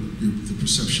 or what the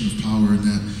perception of power and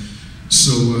that.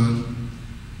 So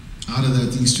out of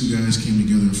that, these two guys came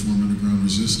together and formed Underground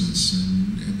Resistance,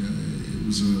 and it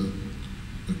was a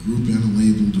group and a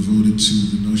label devoted to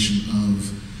the notion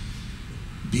of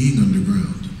being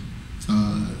underground.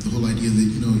 The whole idea that,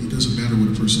 you know, it doesn't matter what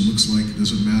a person looks like, it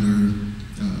doesn't matter,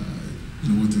 you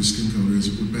know, what their skin color is.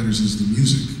 What matters is the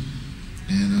music,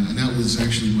 and that was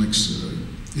actually Mike's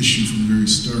issue from the very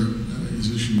start. His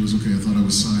issue was, okay, I thought I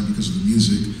was signed because of the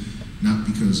music, not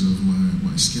because of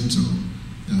my skin tone.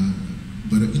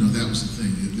 But you know, that was the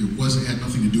thing. It had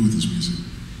nothing to do with his music.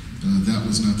 That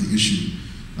was not the issue.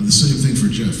 The same thing for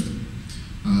Jeff.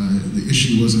 The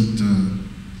issue wasn't,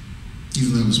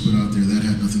 even though that was put out there, that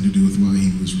had nothing to do with why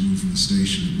he was removed from the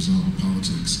station. It was all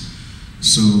politics.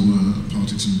 So,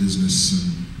 politics and business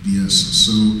and BS.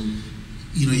 So,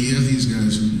 you know, you have these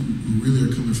guys who really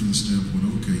are coming from the standpoint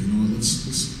of, okay, you know what,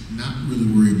 let's not really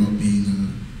worry about being,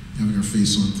 having our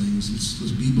face on things.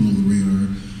 Let's be below the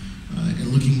radar. And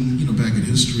looking, you know, back at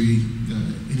history,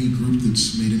 any group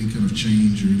that's made any kind of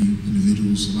change, or any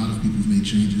individuals, a lot of people who've made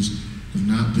changes have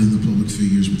not been the public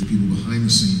figures, but the people behind the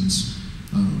scenes.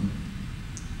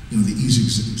 You know, the easy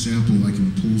example I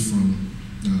can pull from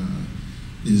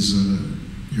is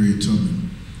Harriet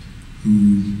Tubman,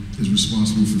 who is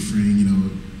responsible for freeing, you know,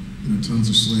 tons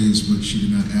of slaves, but she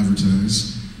did not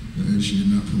advertise. She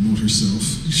did not promote herself.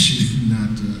 She did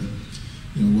not,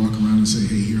 you know, walk around and say,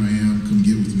 hey, here I am, come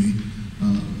get with me.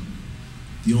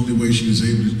 The only way she was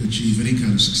able to achieve any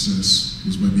kind of success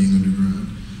was by being underground.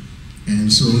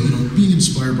 And so, you know, being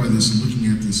inspired by this and looking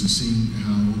at this and seeing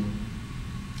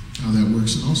how that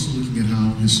works, and also looking at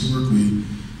how historically,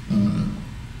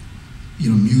 you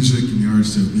know, music and the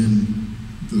arts have been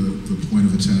the point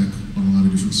of attack on a lot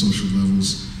of different social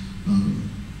levels.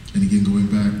 And again, going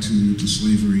back to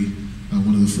slavery,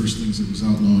 one of the first things that was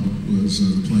outlawed was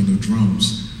the playing of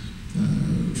drums,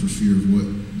 for fear of what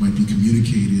might be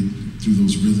communicated through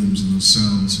those rhythms and those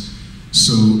sounds.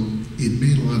 So it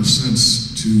made a lot of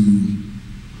sense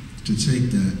to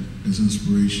take that as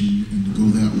inspiration and to go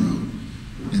that route,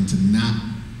 and to not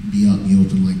be out in the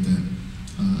open like that.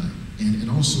 And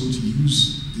also to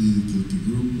use the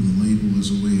group and the label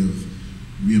as a way of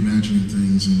reimagining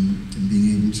things and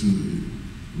being able to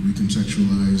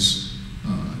recontextualize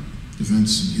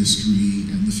events in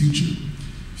history and the future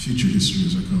history,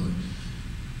 as I call it.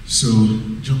 So,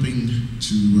 jumping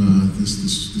to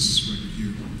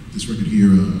this record here,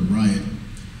 Riot.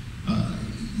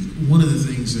 One of the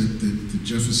things that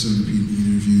Jeff has said in the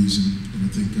interviews, and I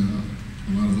think a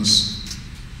lot of us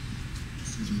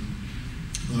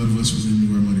within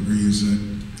where I might agree, is that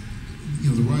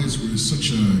the riots were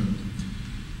such a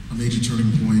major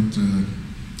turning point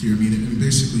here. I mean,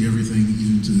 basically everything,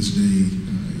 even to this day,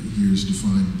 here is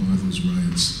defined by those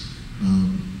riots.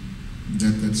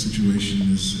 That situation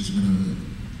has been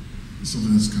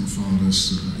something that's kind of followed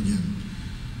us again,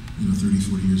 30,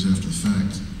 40 years after the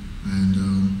fact, and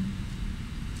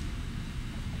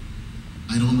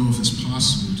I don't know if it's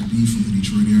possible to be from the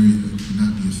Detroit area and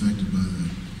not be affected by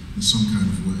that in some kind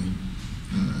of way.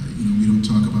 We don't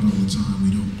talk about it all the time.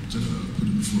 We don't put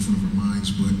it in the forefront of our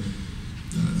minds, but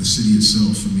the city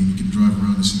itself, I mean, you can drive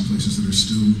around and see places that are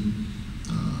still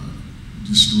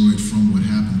destroyed from what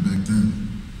happened back then.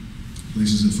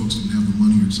 Places that folks didn't have the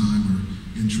money or time or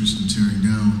interest in tearing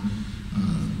down,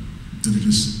 that are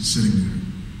just sitting there.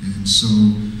 And so...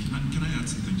 Can I add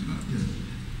something to that?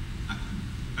 Yeah.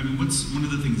 I mean, one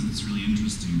of the things that's really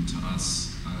interesting to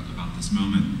us about this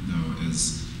moment, though,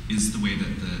 is the way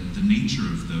that the nature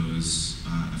of those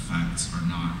effects are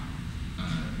not,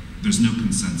 there's no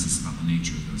consensus about the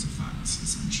nature of those effects,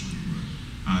 essentially.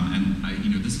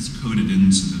 This is coded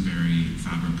into the very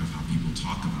fabric of how people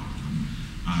talk about them.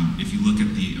 If you look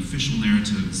at the official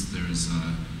narratives, there's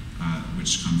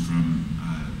which come from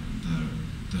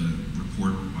the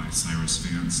report by Cyrus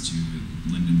Vance to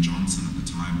Lyndon Johnson at the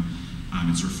time.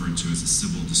 It's referred to as a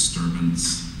civil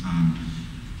disturbance.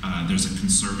 There's a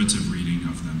conservative reading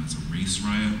of them as a race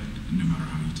riot, no matter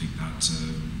how you take that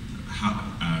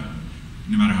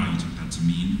to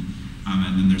mean.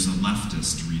 And then there's a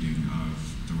leftist reading of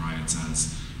the riots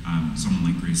as someone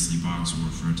like Grace Lee Boggs will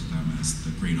refer to them as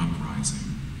the Great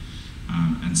Uprising.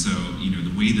 And so,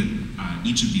 the way that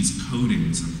each of these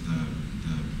codings of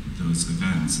those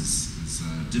events is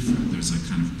different. There's a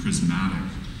kind of prismatic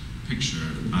picture.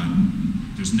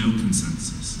 There's no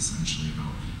consensus, essentially,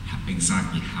 about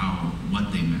exactly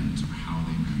what they meant or how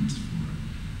they meant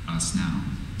for us now.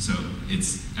 So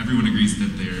everyone agrees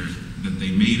that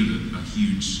they made a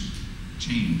huge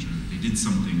change, or they did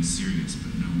something serious,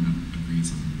 but no one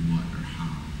agrees on what or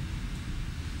how.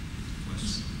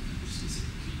 Question.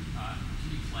 Can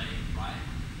you play Riot?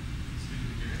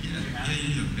 Yeah,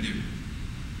 I do.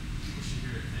 People should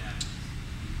hear it if they haven't.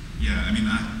 Yeah,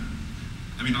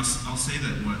 I'll say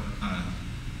that what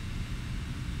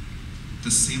the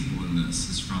sample in this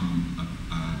is from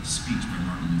a speech by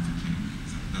Martin Luther King.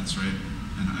 That's right.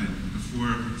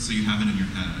 And so you have it in your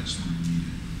head. I just want to read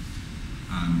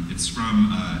it. It's from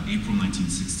April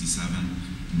 1967.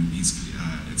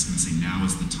 It's going to say "Now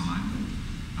is the time,"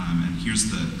 and here's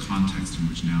the context in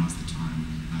which "Now is the time"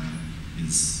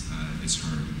 is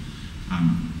heard.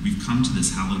 We've come to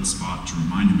this hallowed spot to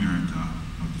remind America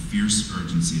of the fierce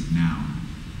urgency of now.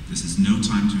 This is no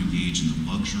time to engage in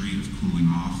the luxury of cooling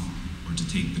off or to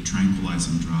take the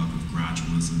tranquilizing drug of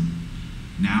gradualism.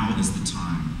 Now is the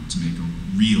time to make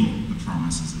real the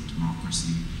promises of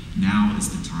democracy. Now is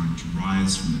the time to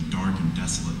rise from the dark and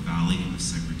desolate valley of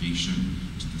segregation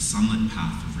to the sunlit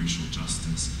path of racial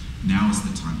justice. Now is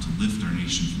the time to lift our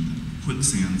nation from the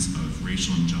quicksands of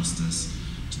racial injustice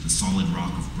to the solid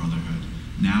rock of brotherhood.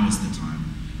 Now is the time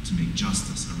to make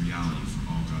justice a reality for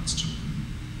all God's children.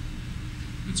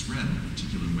 It's read in a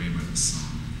particular way by the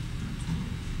song, that quote.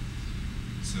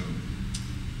 So,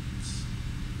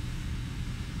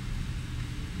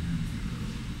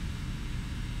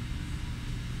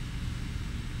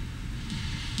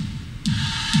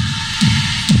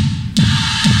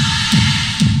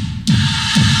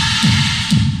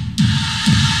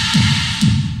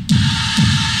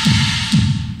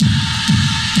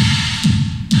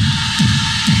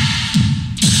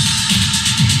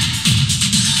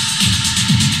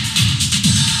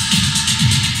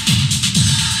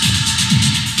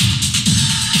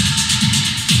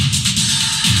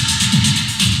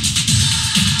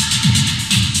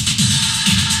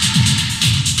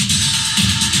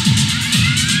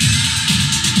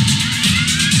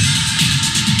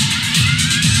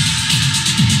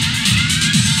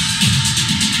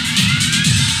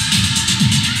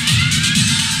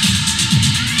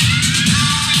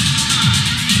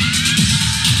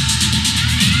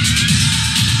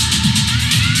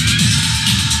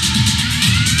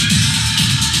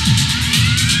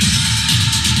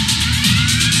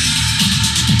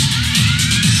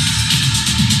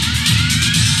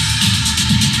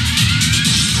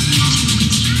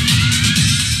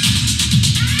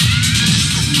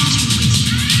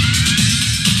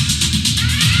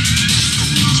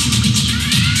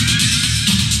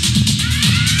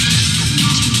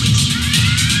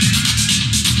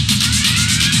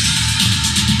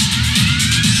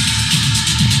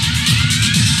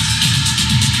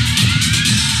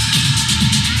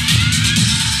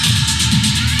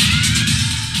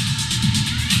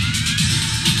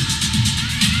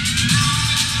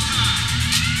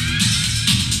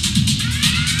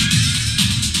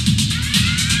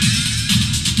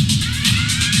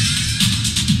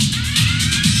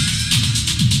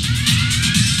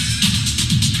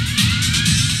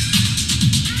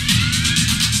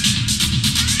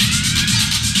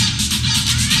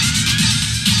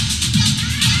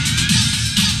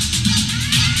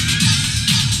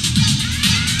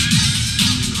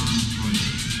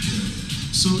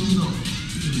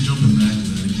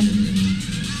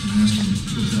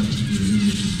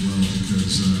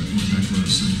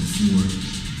 before,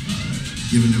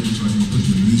 given that we're talking about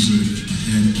putting the music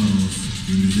ahead of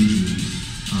the individual,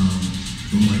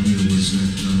 the whole idea was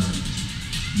that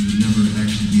you would never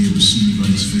actually be able to see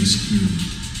anybody's face clearly.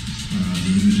 The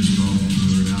images would all be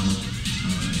blurred out.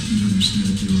 You'd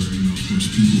understand that there were, of course,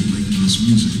 people making this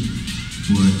music,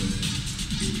 but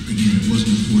again, it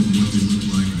wasn't important what they looked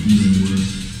like or who they were.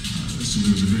 So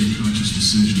there was a very conscious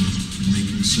decision in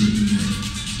making certain that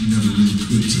you never really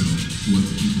could tell what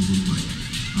the people looked like.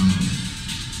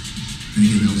 And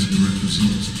again, that was a direct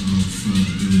result of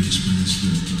the early experience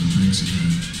that Banks had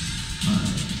had.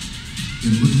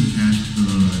 In looking at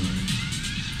the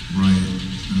riot,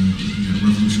 looking at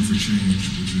Revolution for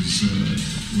Change, which is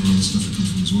where all the stuff that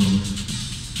comes from as well,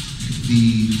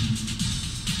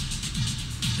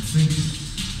 I think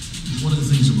one of the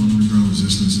things about underground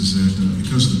resistance is that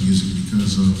because of the music,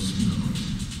 because of,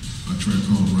 I try to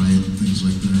call it riot and things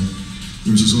like that,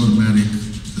 there's this automatic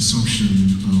assumption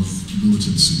of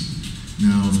militancy.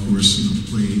 Now, of course,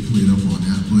 played up on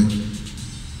that, but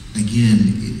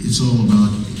again, it's all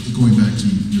about going back to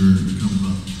your comment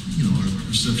about, our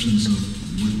perceptions of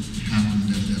what happened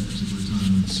at that particular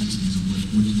time in the 60s and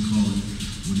what do you call it,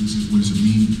 what does it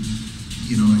mean?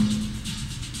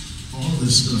 All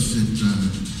this stuff that,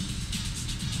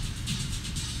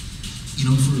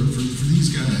 for these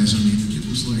guys, it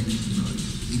was like,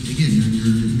 again,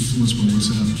 you're influenced by what's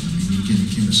happening. Again,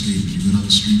 you can't escape it. You go down the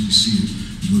street, you see it.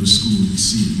 You go to school, you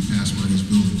see it. You pass by these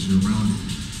buildings, you're around it.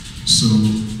 So,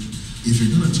 if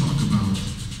you're going to talk about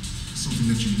something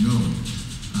that you know,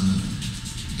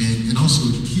 and also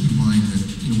keep in mind that,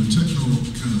 when techno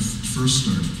kind of first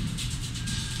started,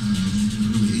 in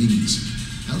the early 80s,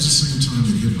 that was the same time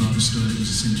that hip-hop started, it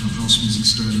was the same time house music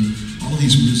started. All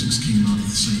these musics came out at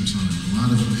the same time. A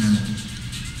lot of them had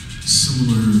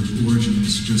similar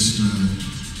origins, just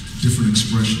different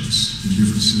expressions in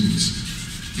different cities.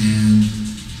 And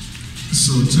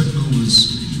so techno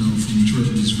was, from Detroit,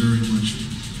 was very much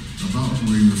about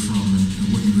where you were from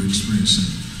and what you were experiencing.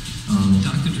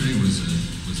 Dr. Dre was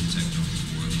in techno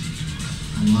before he became a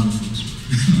rapper. A lot of folks.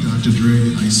 Dr.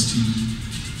 Dre, Ice-T,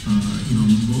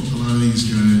 a lot of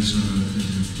these guys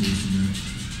have pulled from that.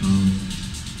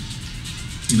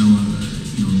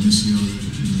 Missy Elliott,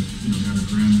 got a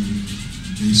Grammy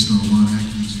based on Lon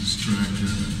Atkins' track,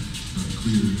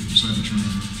 Clear, Cybertron.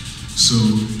 So,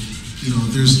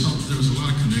 there was a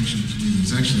lot of connection between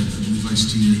these. Actually, I believe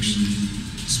Ice-T actually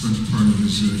spent part of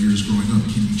his years growing up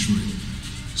in Detroit.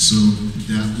 So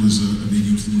that was a big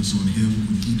influence on him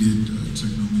when he did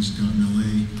techno music out in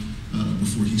LA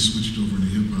before he switched over into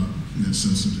hip hop in that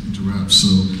sense into rap.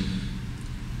 So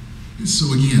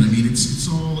again, it's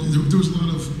all there was a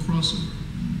lot of crossover.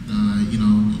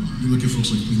 You look at folks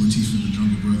like Queen Latifah and the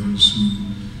Jungle Brothers who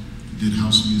did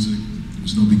house music. It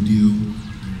was no big deal.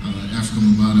 Africa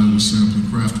Bambaataa was sampling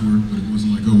Kraftwerk, but it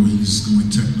wasn't like, oh, he's going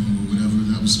techno or whatever.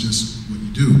 That was just what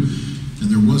you do. And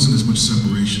there wasn't as much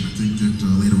separation. I think that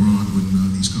later on,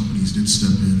 when these companies did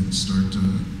step in and start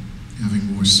having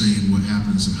more say in what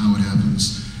happens and how it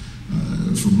happens,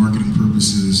 for marketing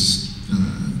purposes,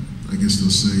 I guess they'll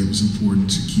say it was important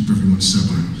to keep everyone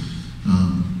separate.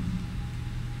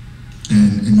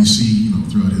 And you see,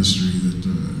 throughout history that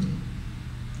there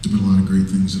have been a lot of great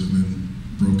things that have been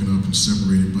broken up and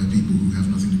separated by people who have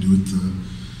nothing to do with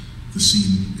the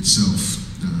scene itself.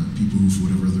 People who, for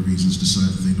whatever other reasons,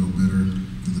 decide that they know better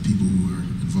than the people who are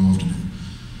involved in it.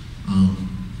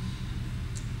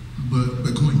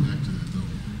 But going back to that, though.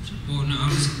 Well, no,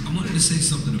 I wanted to say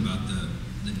something about the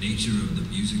nature of the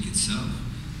music itself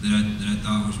that I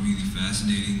thought was really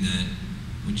fascinating. That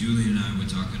when Julian and I were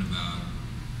talking about,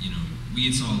 we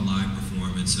had saw a live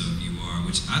performance of UR,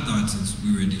 which I thought since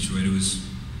we were in Detroit,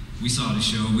 we saw the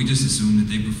show, we just assumed that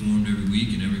they performed every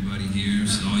week and everybody here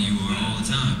saw UR all the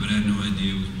time, but I had no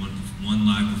idea it was one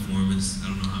live performance. I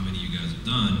don't know how many you guys have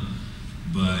done,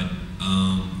 but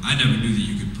I never knew that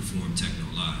you could perform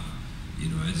techno live.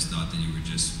 I just thought that you were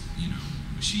just,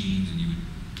 machines and you would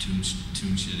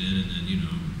tune shit in and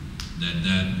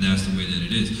then, that's the way that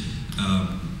it is.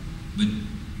 But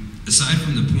aside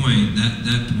from the point,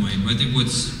 that point, I think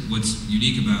what's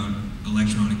unique about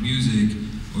electronic music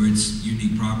or its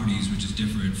unique properties, which is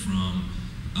different from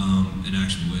an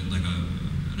actual, like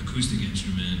an acoustic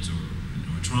instrument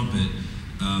or a trumpet,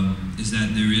 is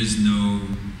that there is no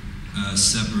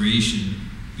separation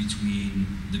between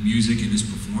the music and its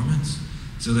performance.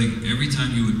 So like every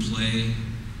time you would play,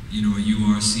 a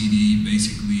UR CD,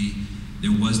 basically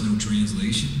there was no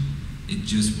translation. It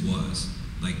just was.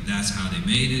 Like that's how they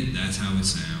made it, that's how it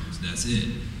sounds, that's it.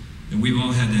 And we've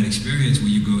all had that experience where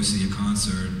you go see a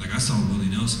concert. Like I saw Willie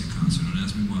Nelson in concert, don't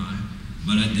ask me why.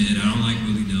 but I did. I don't like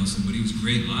Willie Nelson, but he was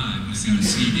great live. I got a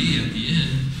CD at the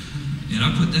end, and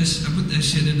I put that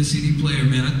shit in the CD player,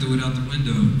 man. I threw it out the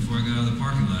window before I got out of the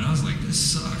parking lot. I was like, this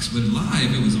sucks, but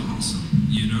live it was awesome,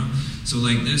 you know. So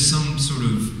like, there's some sort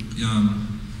of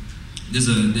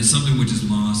there's something which is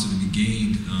lost or to be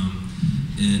gained,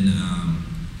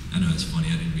 I know it's funny.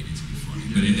 I didn't mean it to be funny,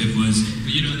 but it was.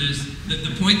 But you know, there's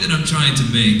the point that I'm trying to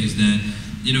make is that,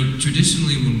 you know,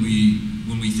 traditionally when we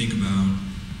think about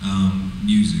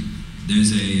music,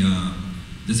 there's a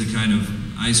kind of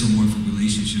isomorphic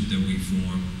relationship that we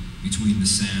form between the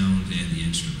sound and the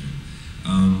instrument.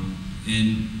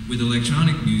 And with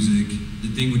electronic music, the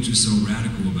thing which was so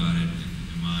radical about it,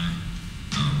 in my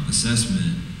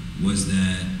assessment, was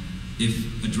that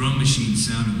if a drum machine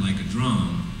sounded like a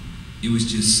drum, it was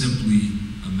just simply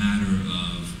a matter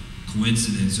of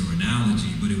coincidence or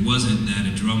analogy, but it wasn't that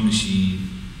a drum machine,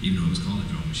 even though it was called a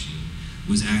drum machine,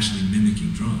 was actually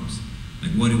mimicking drums.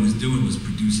 Like, what it was doing was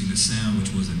producing a sound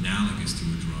which was analogous to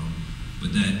a drum,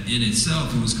 but that in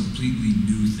itself it was a completely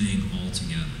new thing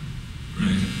altogether,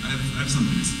 right? I have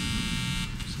something to say.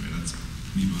 Sorry, that's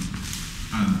me.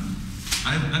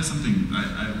 I have something.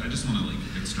 I just want to like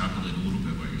extrapolate a little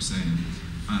bit what you're saying.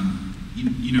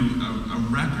 You know, a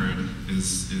record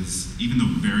is even the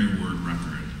very word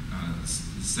record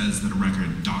says that a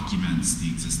record documents the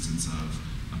existence of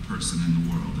a person in the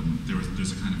world, and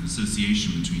there's a kind of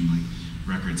association between like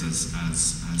records as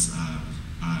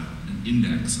an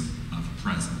index of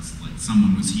presence. Like,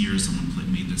 someone was here, someone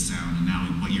made this sound, and now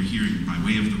what you're hearing by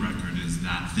way of the record is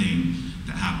that thing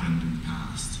that happened in the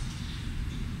past.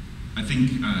 I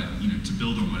think, you know, to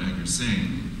build on what Edgar's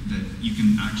saying, that you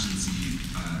can actually see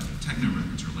techno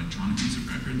records or electronic music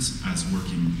records as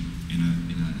working in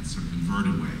a sort of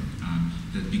inverted way.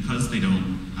 That because they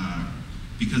don't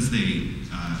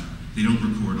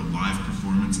record a live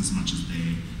performance as much as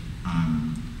they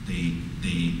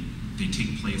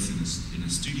take place in a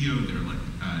studio. They're like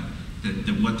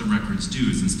that what the records do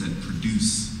is instead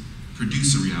produce a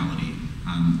reality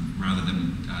rather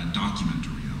than document a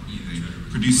reality. They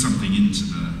produce something into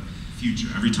the future.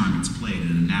 Every time it's played,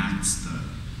 it enacts the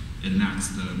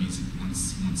music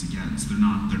once again. So they're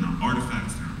not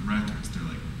artifacts, they're not records, they're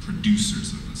like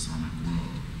producers of the sonic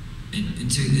world.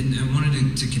 And I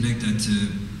wanted to connect that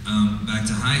to back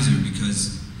to Heizer,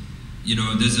 because, you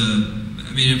know,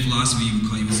 in philosophy you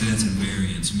would say that's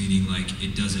invariance, meaning like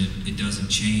it doesn't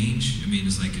change. I mean,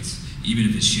 it's like even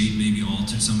if its shape may be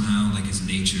altered somehow, like its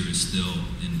nature is still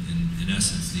in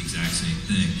essence the exact same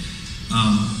thing.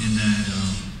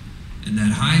 And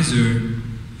that Heizer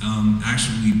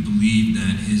actually believed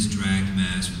that his dragged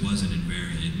mass wasn't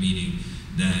invariant, meaning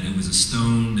that it was a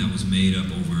stone that was made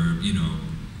up over, you know,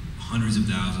 hundreds of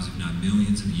thousands, if not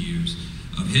millions of years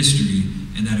of history,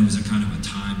 and that it was a kind of a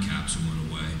time capsule in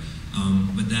a way.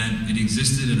 But that it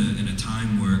existed in a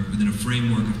time within a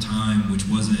framework of time which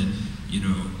wasn't, you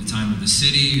know, the time of the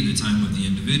city, the time of the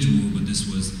individual, but this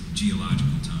was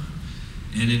geological time.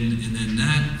 And in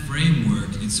that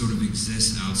framework, it sort of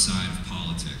exists outside of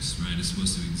politics, right? It's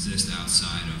supposed to exist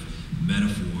outside of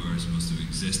metaphor, it's supposed to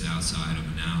exist outside of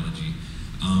analogy.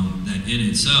 That in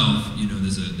itself, you know,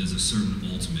 there's a certain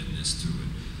ultimateness to it.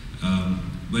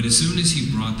 But as soon as he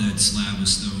brought that slab of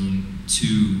stone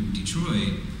to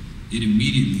Detroit, it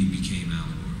immediately became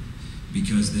allegory,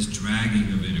 because this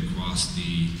dragging of it across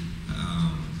the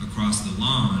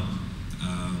lawn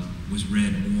was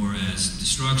read more as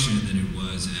destruction than it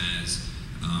was as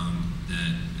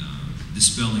that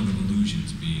dispelling of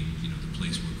illusions being, you know, the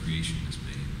place where creation is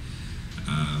made.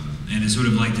 And it's sort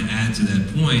of like, to add to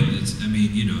that point, I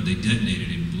mean, you know, they detonated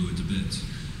it and blew it to bits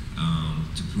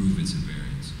to prove its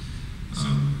invariance.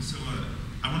 So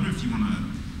I wonder if you want to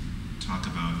talk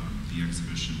about the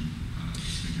exhibition,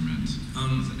 Disfigurement.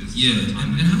 Yeah,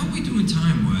 and how are we doing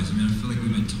time-wise? I mean, I feel like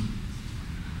we've been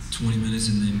 20 minutes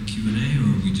and then Q&A, or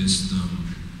are we just, I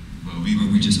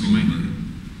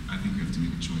think we have to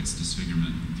make a choice.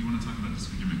 Disfigurement. Do you want to talk about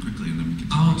Disfigurement quickly, and then we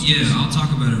can I'll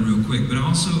talk about it real quick. But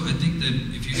also, I think that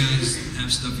if you guys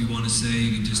have stuff you want to say,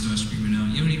 you can just start screaming out.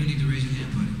 You don't even need to raise your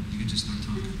hand, buddy. You can just start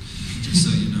talking, just so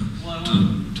you know. Well,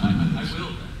 I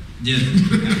will then. Yeah.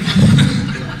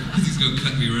 He's going to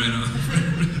cut me right off.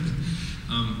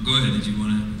 Go ahead, did you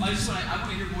want to? I want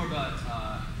to hear more about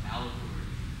allegory.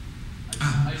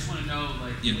 I just want to know,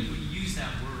 like, yeah. when you use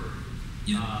that word,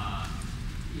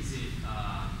 is it,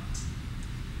 at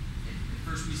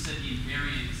first we said the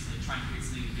invariance, like trying to create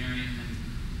something invariant, and then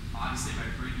obviously by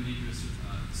bringing it into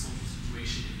a social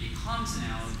situation, it becomes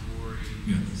an allegory.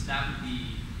 Yeah. So that would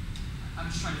be, I'm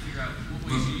just trying to figure out what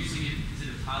ways you're using it. Is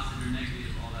it a positive or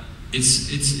negative, all that? It's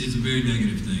a very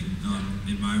negative thing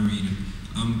in my reading.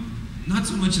 not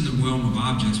so much in the realm of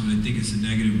objects, but I think it's a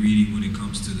negative reading when it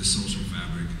comes to the social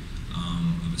fabric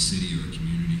of a city or a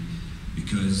community.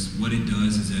 Because what it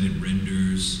does is that it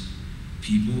renders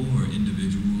people or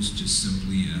individuals just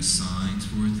simply as signs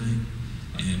for a thing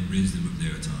and rids them of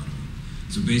their autonomy.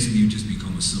 So basically you just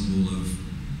become a symbol of,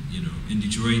 in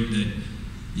Detroit that,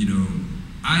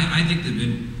 I think that,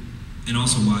 and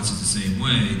also Watts is the same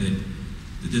way,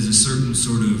 that there's a certain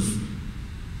sort of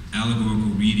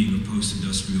allegorical reading of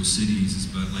post-industrial cities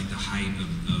is about like the height of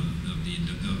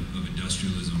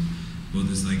industrialism,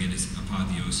 both as like in its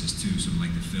apotheosis too, sort of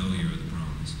like the failure of the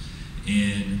promise.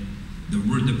 And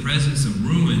the presence of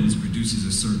ruins produces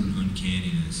a certain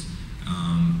uncanniness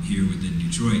here within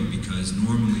Detroit, because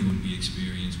normally when we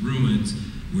experience ruins,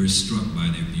 we're struck by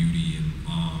their beauty and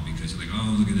awe, because you're like,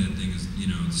 oh, look at that thing,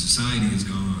 the society is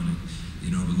gone, and,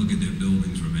 but look at their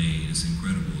buildings remain, it's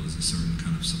incredible, there's a certain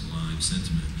kind of sublime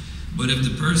sentiment. But if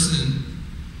the person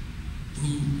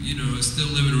who, is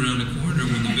still living around the corner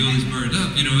when the building's burned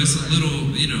up, it's a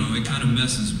little, it kind of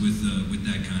messes with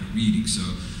that kind of reading. So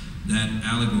that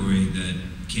allegory that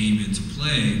came into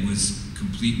play was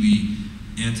completely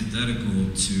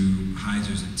antithetical to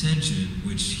Heizer's intention,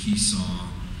 which he saw,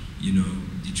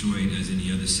 Detroit as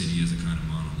any other city as a kind of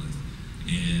monolith.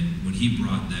 And when he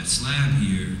brought that slab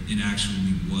here, it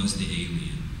actually was the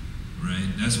alien, right?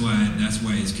 That's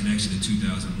why his connection to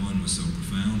 2001 was so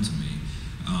profound to me,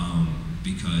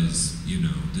 because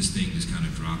this thing just kind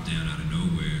of dropped down out of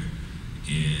nowhere,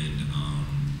 and